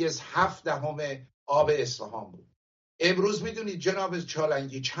 1.7 آب اصفهان بود. امروز میدونید جناب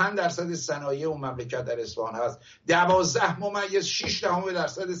چالنگی چند درصد صنایع اون مملکت در اصفهان هست؟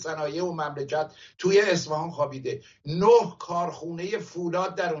 12.6% صنایع اون مملکت توی اصفهان خوابیده. 9 کارخونه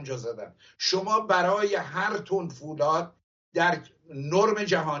فولاد در اونجا زدن. شما برای هر تن فولاد در نرم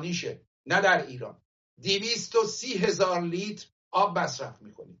جهانیشه، نه در ایران، 230,000 لیتر آب مصرف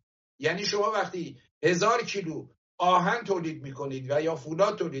میکنید. یعنی شما وقتی 1000 کیلو آهن تولید میکنید و یا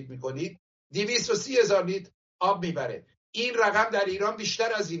فولاد تولید میکنید 230,000 لیتر آب میبره. این رقم در ایران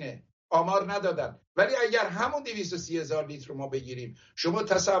بیشتر از اینه، آمار ندادن. ولی اگر همون 230,000 لیتر رو ما بگیریم، شما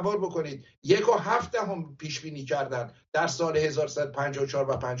تصور بکنید 1.7 پیش بینی کردن در سال 1154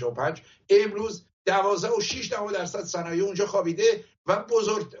 و 55، امروز 12.6% صنایع اونجا خوابیده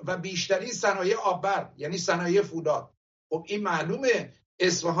و بیشترین صنایع آببر، یعنی صنایع فولاد. خب این معلومه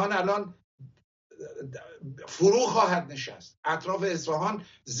اصفهان الان فرو خواهد نشست. اطراف اصفهان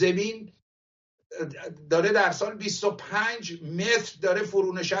زمین داره در سال 25 متر داره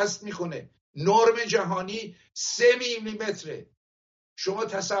فرو نشست میکنه. نرم جهانی 3 میلیمتره. شما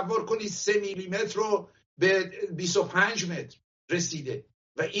تصور کنید 3 میلیمتر رو به 25 متر رسیده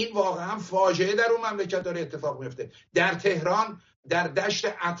و این واقعا فاجعه در اون مملکت داره اتفاق میفته. در تهران، در دشت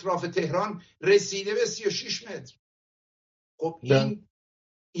اطراف تهران رسیده به 36 متر. خب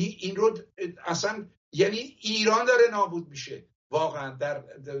این رو اصلا یعنی ایران داره نابود میشه واقعا در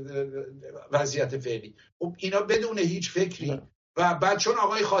وضعیت فعلی. خب اینا بدون هیچ فکری و بعد چون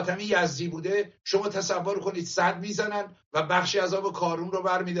آقای خاتمی یزدی بوده، شما تصور کنید سد میزنن و بخشی از آب کارون رو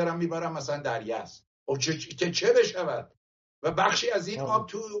برمیدارن میبرن مثلا در یزد. خب چه بشود؟ و بخشی از این آب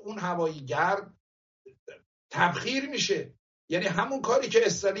تو اون هوایی گرم تبخیر میشه. یعنی همون کاری که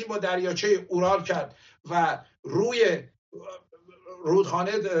استالین با دریاچه اورال کرد و روی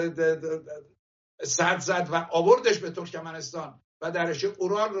رودخانه سد زد و آوردش به ترکمنستان و دریاچه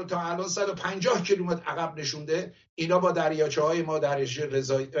اورال رو تا الان 150 کیلومتر عقب نشونده، اینا با دریاچه های ما، دریاچه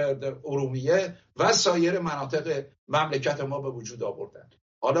ارومیه و سایر مناطق مملکت ما به وجود آوردن.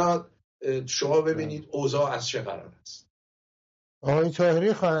 حالا شما ببینید اوضاع از چه قرار است. آقای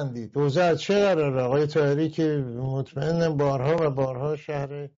طاهری خواهند دید اوضاع از چه قراره. آقای طاهری که مطمئن بارها و بارها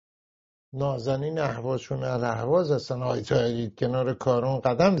شهر نازنین اهوازشون الاهواز هستن. آقای طاهری کنار کارون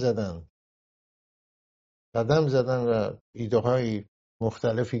قدم زدن و ایده های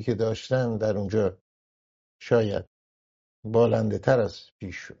مختلفی که داشتن در اونجا شاید بالنده تر از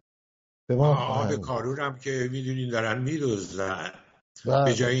پیش شد. به ما آب کارون هم که میدونین دارن میدوزن، به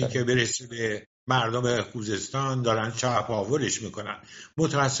به جای اینکه برسه به مردم خوزستان دارن چپاولش میکنن.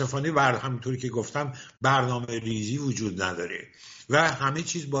 متاسفانه همونطوری که گفتم برنامه ریزی وجود نداره و همه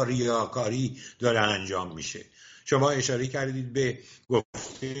چیز با ریاکاری داره انجام میشه. شما اشاره کردید به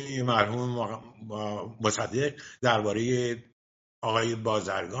گفته مرحوم مصدق درباره آقای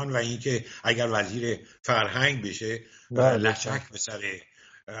بازرگان و اینکه اگر وزیر فرهنگ بشه لچک به سر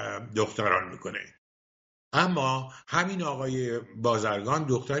دختران میکنه. اما همین آقای بازرگان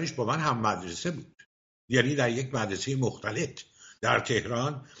دخترش با من هم مدرسه بود، یعنی در یک مدرسه مختلط در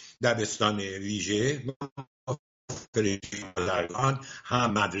تهران دبستان ویژه بازرگان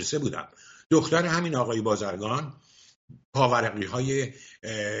هم مدرسه بودم. دختر همین آقای بازرگان پاورقی های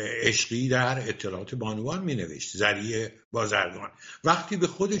عشقی در اطلاعات بانوان می نوشت. زریع بازرگان وقتی به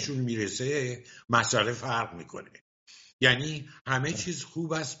خودشون میرسه مسئله فرق میکنه. یعنی همه چیز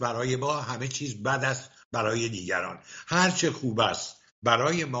خوب است برای ما، همه چیز بد است برای دیگران. هرچه خوب است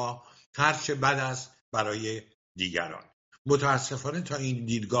برای ما، هرچه بد است برای دیگران. متاسفانه تا این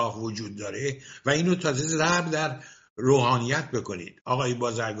دیدگاه وجود داره و اینو تازه ضرب در روحانیت بکنید. آقای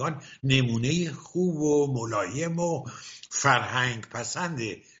بازرگان نمونه خوب و ملایم و فرهنگ پسند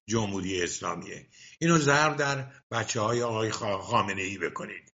جمهوری اسلامیه. اینو ضرب در بچه‌های آقای خامنه‌ای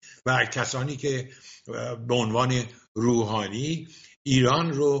بکنید و کسانی که به عنوان روحانی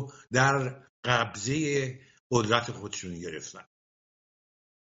ایران رو در قبضه قدرت خودشون گرفتن.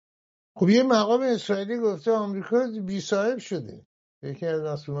 خب یه مقام اسرائیلی گفته آمریکا بی صاحب شده، یکی از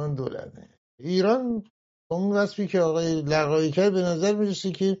مسئولان دولته. ایران اون وصفی که آقای لقائی کرد به نظر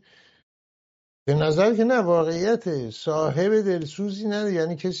میرسه که به نظر که نه، واقعیت صاحب دلسوزی نداره،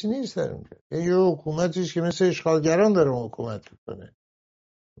 یعنی کسی نیست در اونجا. یه حکومتیش که مثل اشغالگران داره حکومت میکنه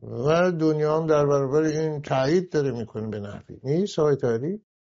و دنیا هم در برابر این تایید داره میکنه به نحوی نیست. آقای طاهری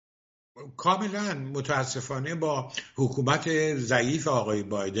کاملا متاسفانه با حکومت ضعیف آقای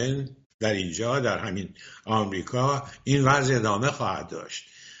بایدن در اینجا در همین آمریکا این وضع ادامه خواهد داشت.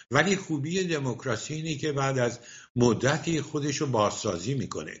 ولی خوبی دموکراسی اینه که بعد از مدتی خودشو بازسازی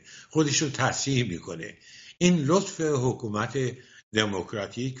میکنه، خودشو تصحیح میکنه. این لطف حکومت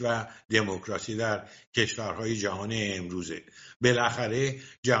دموکراتیک و دموکراسی در کشورهای جهان امروزه. بالاخره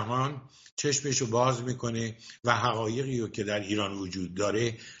جهان چشمشو باز میکنه و حقایقی رو که در ایران وجود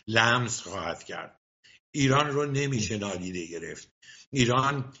داره لمس خواهد کرد. ایران رو نمیشه نادیده گرفت.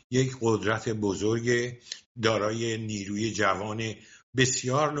 ایران یک قدرت بزرگ دارای نیروی جوان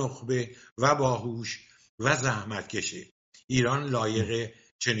بسیار نخبه و باهوش و زحمتکشه. ایران لایق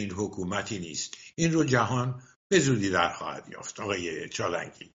چنین حکومتی نیست. این رو جهان به زودی در خواهد یافت. آقای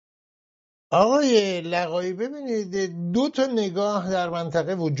چالنگی. آقای لقائی ببینید دو تا نگاه در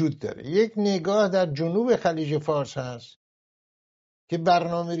منطقه وجود داره. یک نگاه در جنوب خلیج فارس هست که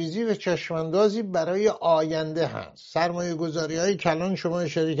برنامه ریزی و چشماندازی برای آینده هست. سرمایه گذاری های کلان شما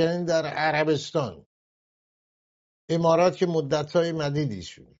اشاره کردین در عربستان، امارات که مدت های مدیدی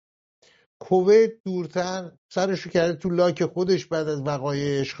شد، کویت دورتر سرشو کرده تو لاک خودش بعد از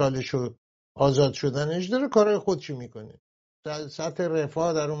وقایع اشغالش و آزاد شدنش، داره کارهای خودشو میکنه. سطح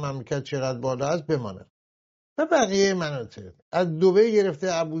رفاه در اون مملکت چقدر بالا است بمانه. و بقیه مناطق از دبی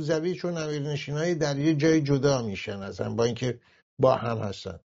گرفته ابوظبی چون امیرنشینای در یه جای جدا میشن اصلا با اینکه با هم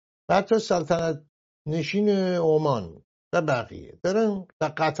هستن، و حتی سلطنت نشین عمان و بقیه دارن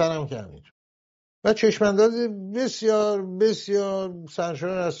و قطر هم که همینطور. و چشمانداز بسیار بسیار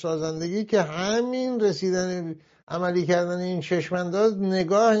سرشار از سازندگی که همین رسیدن عملی کردن این چشمانداز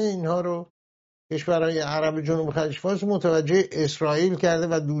نگاه اینها رو کشورهای عرب جنوب خلیج فارس متوجه اسرائیل کرده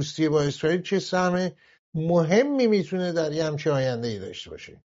و دوستی با اسرائیل چه سهم مهمی میتونه در یه همچه آینده‌ای داشته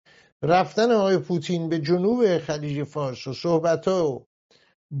باشه. رفتن آقای پوتین به جنوب خلیج فارس و صحبت‌ها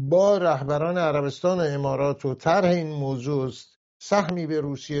با رهبران عربستان و امارات و طرح این موضوع سهمی به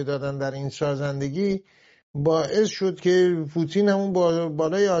روسیه دادن در این سازندگی باعث شد که پوتین همون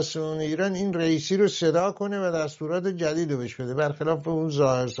بالای آسمان ایران این رئیسی رو صدا کنه و دستورات جدید رو بهش بده، برخلاف اون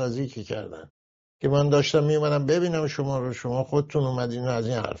ظاهرسازی که کردن که من داشتم میومدم ببینم شما رو، شما خودتون اومدین از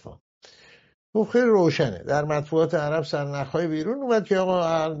این حرفا. خب خیلی روشنه در مطبوعات عرب سرنخ‌های بیرون اومد که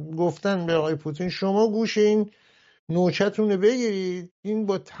آقا گفتن به آقای پوتین شما گوش این نوچتون رو بگیرید، این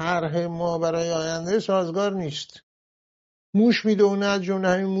با طرح ما برای آینده سازگار نیست. موش میدونه از جمله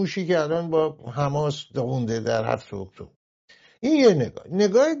همین موشی که الان با حماس دونده در 7 اکتبر. این یه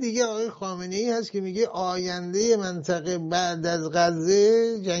نگاه دیگه آقای خامنه‌ای هست که میگه آینده منطقه بعد از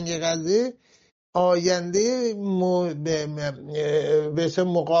غزه، جنگ غزه، آینده به اسم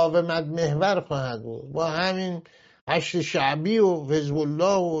مقاومت محور خواهد بود با همین حشد شعبی و حزب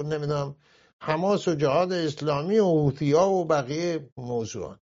الله و نمیدونم حماس و جهاد اسلامی و حوثی‌ها و بقیه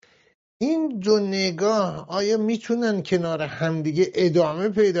موضوعات. این دو نگاه آیا میتونن کنار همدیگه ادامه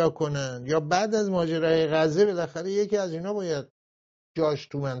پیدا کنن یا بعد از ماجرای غزه بالاخره یکی از اینا باید جاش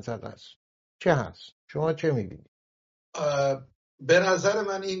تو منطقه است؟ چه هست؟ شما چه میبینید؟ به نظر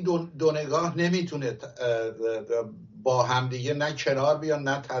من این دو نگاه نمیتونه با همدیگه نه کنار بیان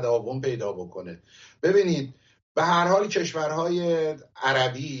نه تداوم پیدا بکنه. ببینید به هر حال کشورهای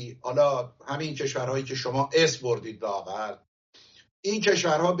عربی، حالا همین کشورهایی که شما اسم بردید لااقل، این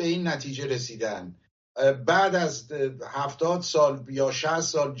کشورها به این نتیجه رسیدن بعد از 70 سال یا 60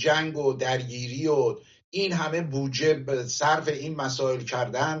 سال جنگ و درگیری و این همه بودجه صرف این مسائل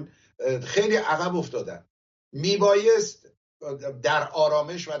کردن خیلی عقب افتادن. میبایست در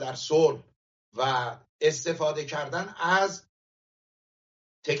آرامش و در صلح و استفاده کردن از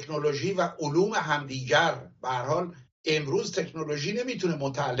تکنولوژی و علوم همدیگر. به هر حال امروز تکنولوژی نمیتونه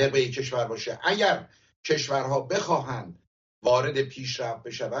متعلق به یک کشور باشه. اگر کشورها بخواهند وارد پیشرفت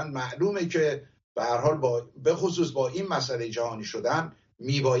بشوند، معلومه که به هر حال به خصوص با این مسئله جهانی شدن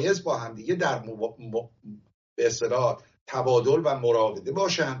میبایست با همدیگه در به اصطلاح تبادل و مراوده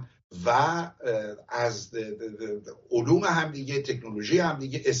باشن و از علوم همدیگه، تکنولوژی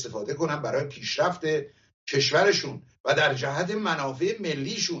همدیگه استفاده کنن برای پیشرفت کشورشون و در جهت منافع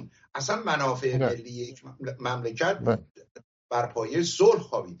ملیشون. اصلا منافع ملی یک مملکت بر پایه صلح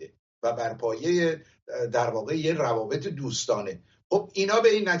خوابیده و بر پایه در واقع یه روابط دوستانه. خب اینا به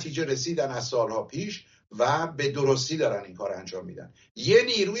این نتیجه رسیدن از سالها پیش و به درستی دارن این کار انجام میدن. یه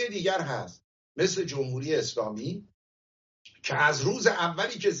نیروی دیگر هست مثل جمهوری اسلامی که از روز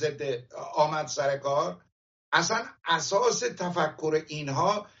اولی که ضد آمد سر کار، اصلا اساس تفکر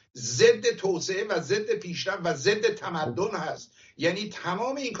اینها ضد توسعه و ضد پیشرفت و ضد تمدن هست. یعنی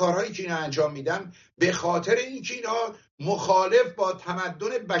تمام این کارهایی که اینا انجام میدن به خاطر اینکه اینا مخالف با تمدن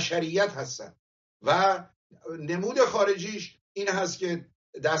بشریت هستن و نمود خارجیش این هست که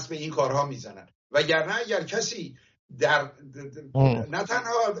دست به این کارها میزنن. وگرنه اگر کسی در نه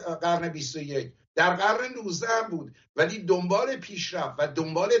تنها قرن 21 در قرن 19 هم بود ولی دنبال پیشرفت و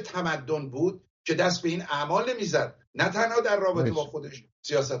دنبال تمدن بود که دست به این اعمال نمیزد، نه تنها در رابطه با خودش،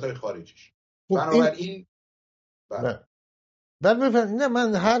 سیاست‌های خارجیش. بنابراین نه،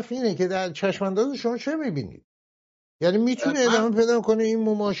 من حرف اینه که در چشمانداز شما چه میبینید؟ یعنی میتونه ادامه پیدا کنه این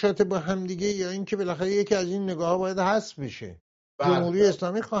مماشات با همدیگه، یا اینکه بالاخره یکی از این نگاه‌ها باید حذف بشه؟ جمهوری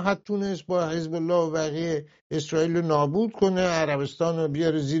اسلامی خواهد تونست با حزب الله و بقیه اسرائیل رو نابود کنه، عربستان رو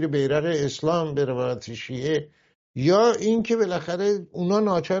بیاره زیر بیرق اسلام به روایت شیعه، یا اینکه بالاخره اونا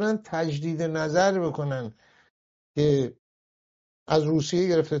ناچارن تجدید نظر بکنن که از روسیه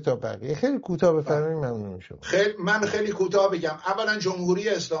گرفته تا بقیه؟ خیلی کوتاه بفرمایید، ممنون میشم. من خیلی کوتاه بگم. اولا جمهوری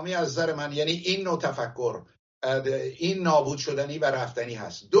اسلامی از نظر من، یعنی این نوع تفکر، این نابود شدنی و رفتنی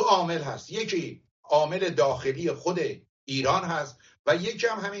هست. دو عامل هست، یکی عامل داخلی خود ایران هست و یکی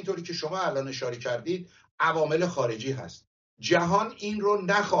هم همینطوری که شما الان اشاره کردید عوامل خارجی هست. جهان این رو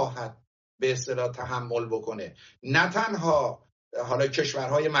نخواهد به اصطلاح تحمل بکنه، نه تنها حالا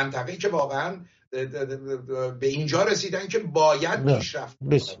کشورهای منطقه‌ای که واقعا به اینجا رسیدن که باید پیشرفت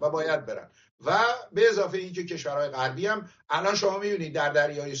و باید برن، و به اضافه اینکه کشورهای غربی هم الان شما می‌بینید در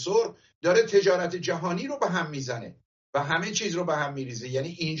دریای سرخ داره تجارت جهانی رو به هم میزنه و همه چیز رو به هم میریزه. یعنی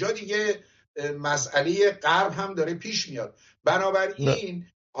اینجا دیگه مسئله غرب هم داره پیش میاد. بنابراین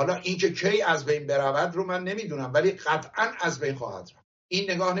حالا اینکه کی از بین برود رو من نمیدونم، ولی قطعا از بین خواهد رفت.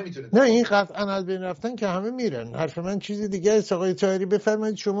 این نگاه نمیتونه. نه، این قطعا از بین رفتن که همه میرن. حرف من چیز دیگه است. آقای طاهری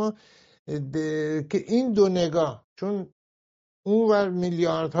بفرمایید شما که این دو نگاه، چون اونور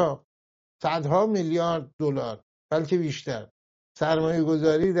میلیاردها، صدها میلیارد دلار بلکه بیشتر سرمایه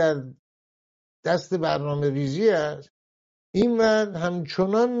گذاری در دست برنامه ریزی است، این ور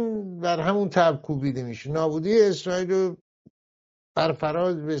همچنان بر همون تب کوبیده میشه. نابودی اسرائیل رو بر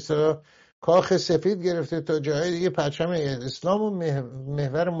فراز به اصطلاح کاخ سفید گرفته تا جاهای دیگه پرچم اسلام و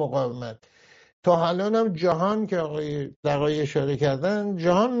محور مقاومت. تا حالا هم جهان که آقای لقائی اشاره کردن،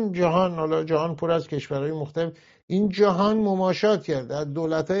 جهان حالا جهان پر از کشورهای مختلف، این جهان مماشات کرده از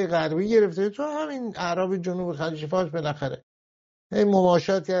دولت‌های غربی گرفته تو همین اعراب جنوب خلیج فارس، بالاخره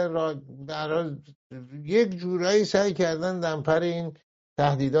مماشات کرد، یک جورایی سعی کردن دمپر این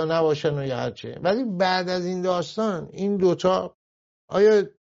تهدیدا نباشن و یا هرچه. ولی بعد از این داستان این دوتا آیا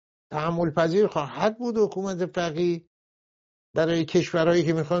تحمل پذیر خواهد بود حکومت فقیه برای کشورهایی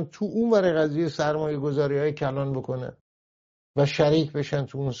که میخوان تو اون برای قضیه سرمایه گذاری های کلان بکنن و شریک بشن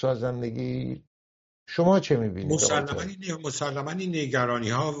تو اون سازندگی؟ شما چه میبینید؟ مسلماً این نگرانی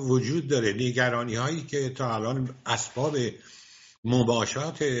ها وجود داره، نگرانی هایی که تا الان اسباب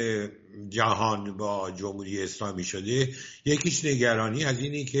مباشات جهان با جمهوری اسلامی شده. یکیش نگرانی از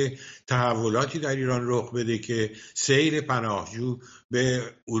اینی که تحولاتی در ایران رخ بده که سیل پناهجو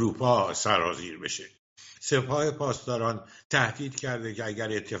به اروپا سرازیر بشه. سپاه پاسداران تهدید کرده که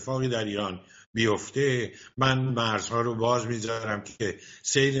اگر اتفاقی در ایران بیفته من مرزها رو باز میذارم که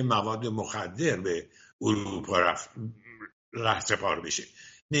سیل مواد مخدر به اروپا رهسپار بشه.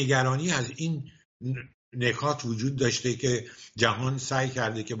 نگرانی از این نکات وجود داشته که جهان سعی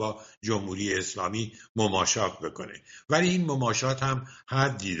کرده که با جمهوری اسلامی مماشات بکنه، ولی این مماشات هم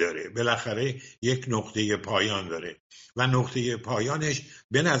حدی داره، بالاخره یک نقطه پایان داره و نقطه پایانش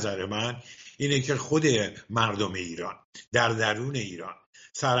به نظر من اینه که خود مردم ایران در درون ایران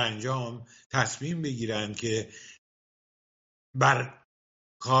سرانجام تصمیم بگیرن که بر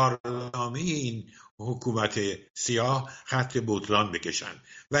کارنامه این حکومت سیاه خط بطلان بکشن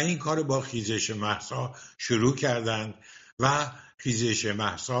و این کار با خیزش مهسا شروع کردند و خیزش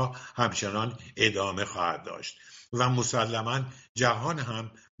مهسا همچنان ادامه خواهد داشت و مسلماً جهان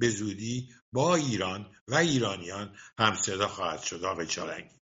هم به زودی با ایران و ایرانیان هم صدا خواهد شد. آقای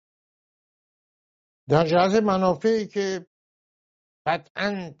چهارشنبه، در جهت منافعی که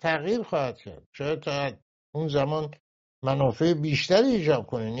قطعاً تغییر خواهد کرد، شاید تا اون زمان منافع بیشتری ایجاب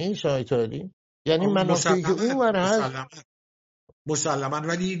کنه، نیست آقای طاهری؟ یعنی منافعی که اون ور هست مسلماً،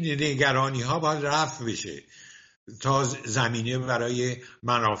 ولی نگرانی ها باید رفع بشه تا زمینه برای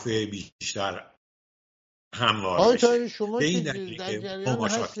منافع بیشتر هموار بشه. آقای شما که در جریان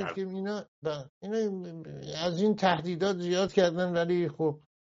هستید که اینا از این تهدیدات زیاد کردن، ولی خب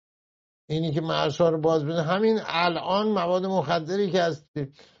اینی که مرزها رو باز بدن، همین الان مواد مخدری که از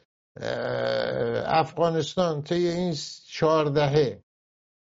افغانستان طی این 4 دهه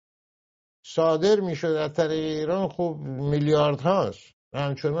صادر میشد از طریق ایران، خب میلیارد هاست و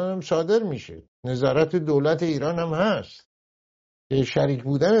همچنان هم صادر میشه. نظارت دولت ایران هم هست، شریک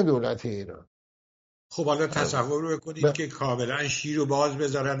بودن دولت ایران. خب حالا تصور بکنید که کاملا شیر رو باز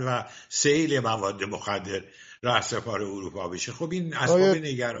بذارن و سیل مواد مخدر رهسپار اروپا بشه. خب این اسباب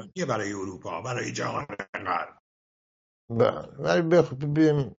نگرانیه برای اروپا، برای جهان غرب.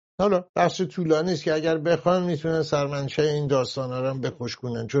 ولی حالا بحث طولانی است که اگر بخوان میتونن سرمنشه این داستانا رو هم بخوش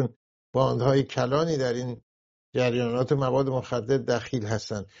کنن، چون باندهای کلانی در این جریانات مواد مخدر دخیل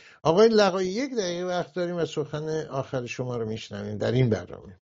هستن. آقای لقائی 1 دقیقه وقت داریم و سخن آخر شما رو میشنویم در این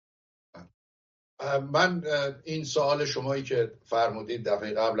برنامه. من این سوال شمایی که فرمودید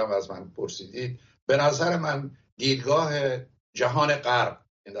دفعه قبلم از من پرسیدید، به نظر من دیدگاه جهان غرب،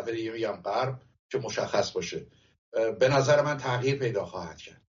 این دفعه دیگه میگم غرب که مشخص باشه، به نظر من تغییر پیدا خواهد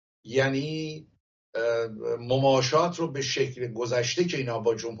کرد. یعنی مماشات رو به شکل گذشته که اینا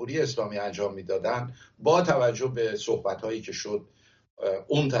با جمهوری اسلامی انجام میدادن، با توجه به صحبت‌هایی که شد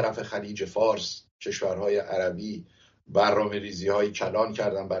اون طرف خلیج فارس، کشورهای عربی برنامه‌ریزی‌های کلان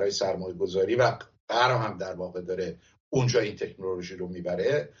کردن برای سرمایه‌گذاری و غرب هم در واقع داره اونجا این تکنولوژی رو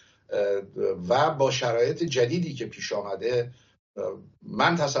میبره و با شرایط جدیدی که پیش آمده،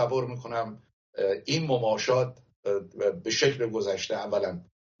 من تصور میکنم این مماشات به شکل گذشته اولا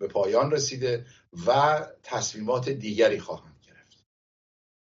به پایان رسیده و تصمیمات دیگری خواهند گرفت.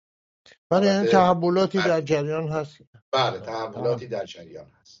 بله، این تحولاتی در جریان هست. بله، تحولاتی در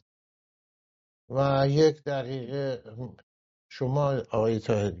جریان هست. و 1 دقیقه شما آقای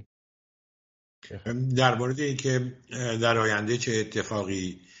طاهری در مورد اینکه در آینده چه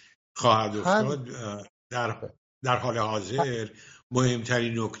اتفاقی خواهد افتاد، در حال حاضر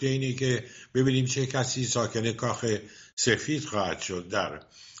مهمترین نکته اینه که ببینیم چه کسی ساکن کاخ سفید خواهد شد در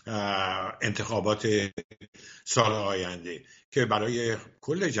انتخابات سال آینده که برای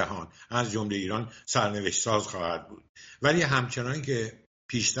کل جهان از جمله ایران سرنوشت ساز خواهد بود. ولی همچنان که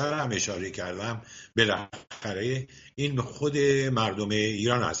پیشتر هم اشاره کردم، بالاخره این خود مردم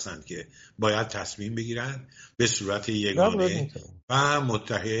ایران هستند که باید تصمیم بگیرن به صورت یگانه و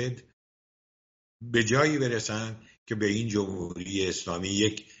متحد به جایی برسن که به این جمهوری اسلامی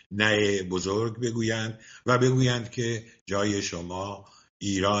یک نه بزرگ بگویند و بگویند که جای شما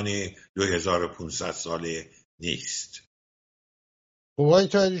ایران 2500 ساله نیست. آقای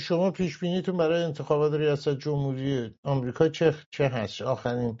طاهری، شما پیش بینیتون برای انتخابات ریاست جمهوری آمریکا چه هست؟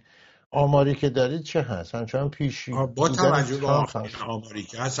 آخرین آماری که دارید چه هست؟ همچنان با توجه به آخرین آماری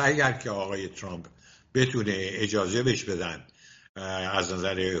که هست، اگر که آقای ترامپ بتونه اجازه بهش بدن از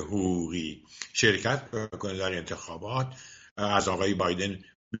نظر حقوقی شرکت کنه در انتخابات، از آقای بایدن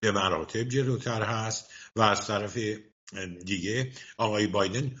به مراتب جلوتر هست و از طرف دیگه آقای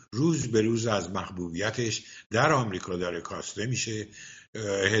بایدن روز به روز از محبوبیتش در آمریکا داره کاسته میشه.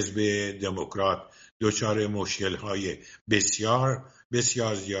 حزب دموکرات دچار مشکل‌های بسیار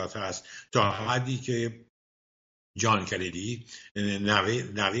بسیار زیاد هست، تا حدی که جان کندی،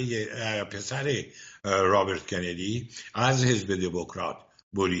 نوه پسر رابرت کندی، از حزب دموکرات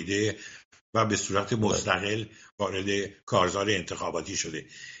بریده و به صورت مستقل وارد کارزار انتخاباتی شده.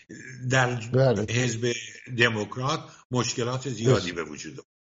 در حزب دموکرات مشکلات زیادی به وجود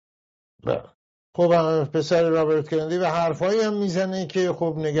آمده. خب پسر رابرت کندی و حرفایی هم میزنه که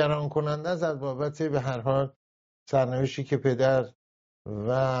خب نگران کننده است از بابت به هر حال سرنوشتی که پدر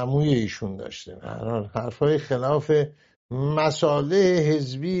و عموی ایشون داشته. به هر حال حرفای خلاف مسائل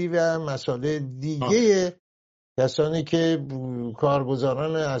حزبی و مسائل دیگه کسانی که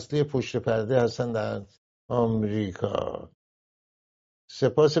کارگزاران اصلی پشت پرده هستن در آمریکا.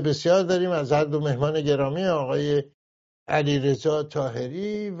 سپاس بسیار داریم از هر 2 مهمان گرامی، آقای علیرضا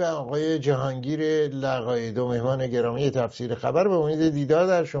طاهری و آقای جهانگیر لقائی، 2 مهمان گرامی تفسیر خبر. به امید دیدار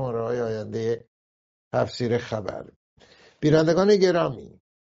در شماره‌های آینده تفسیر خبر. بینندگان گرامی،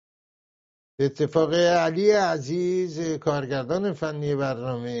 به اتفاق علی عزیز کارگردان فنی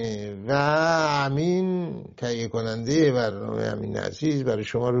برنامه و امین تهیه کننده برنامه، امین عزیز، برای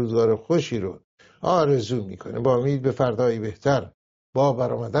شما روزگار خوشی رو آرزو میکنه، با امید به فردایی بهتر، با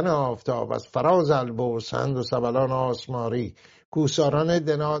برآمدن آفتاب از فراز البرز و سبلان آسماری، کوساران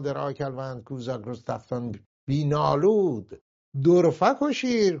دنا درا کلوند کوزاگرز تفتان بینالود، درفک و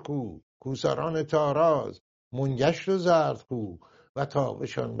شیرکو، کوساران تاراز منگشت و زردخو و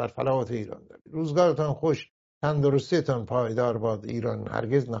تابشان بر فلات ایران دارید. روزگارتان خوش، تندرستیتان پایدار باد. ایران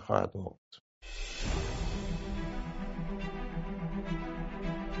هرگز نخواهد مرد.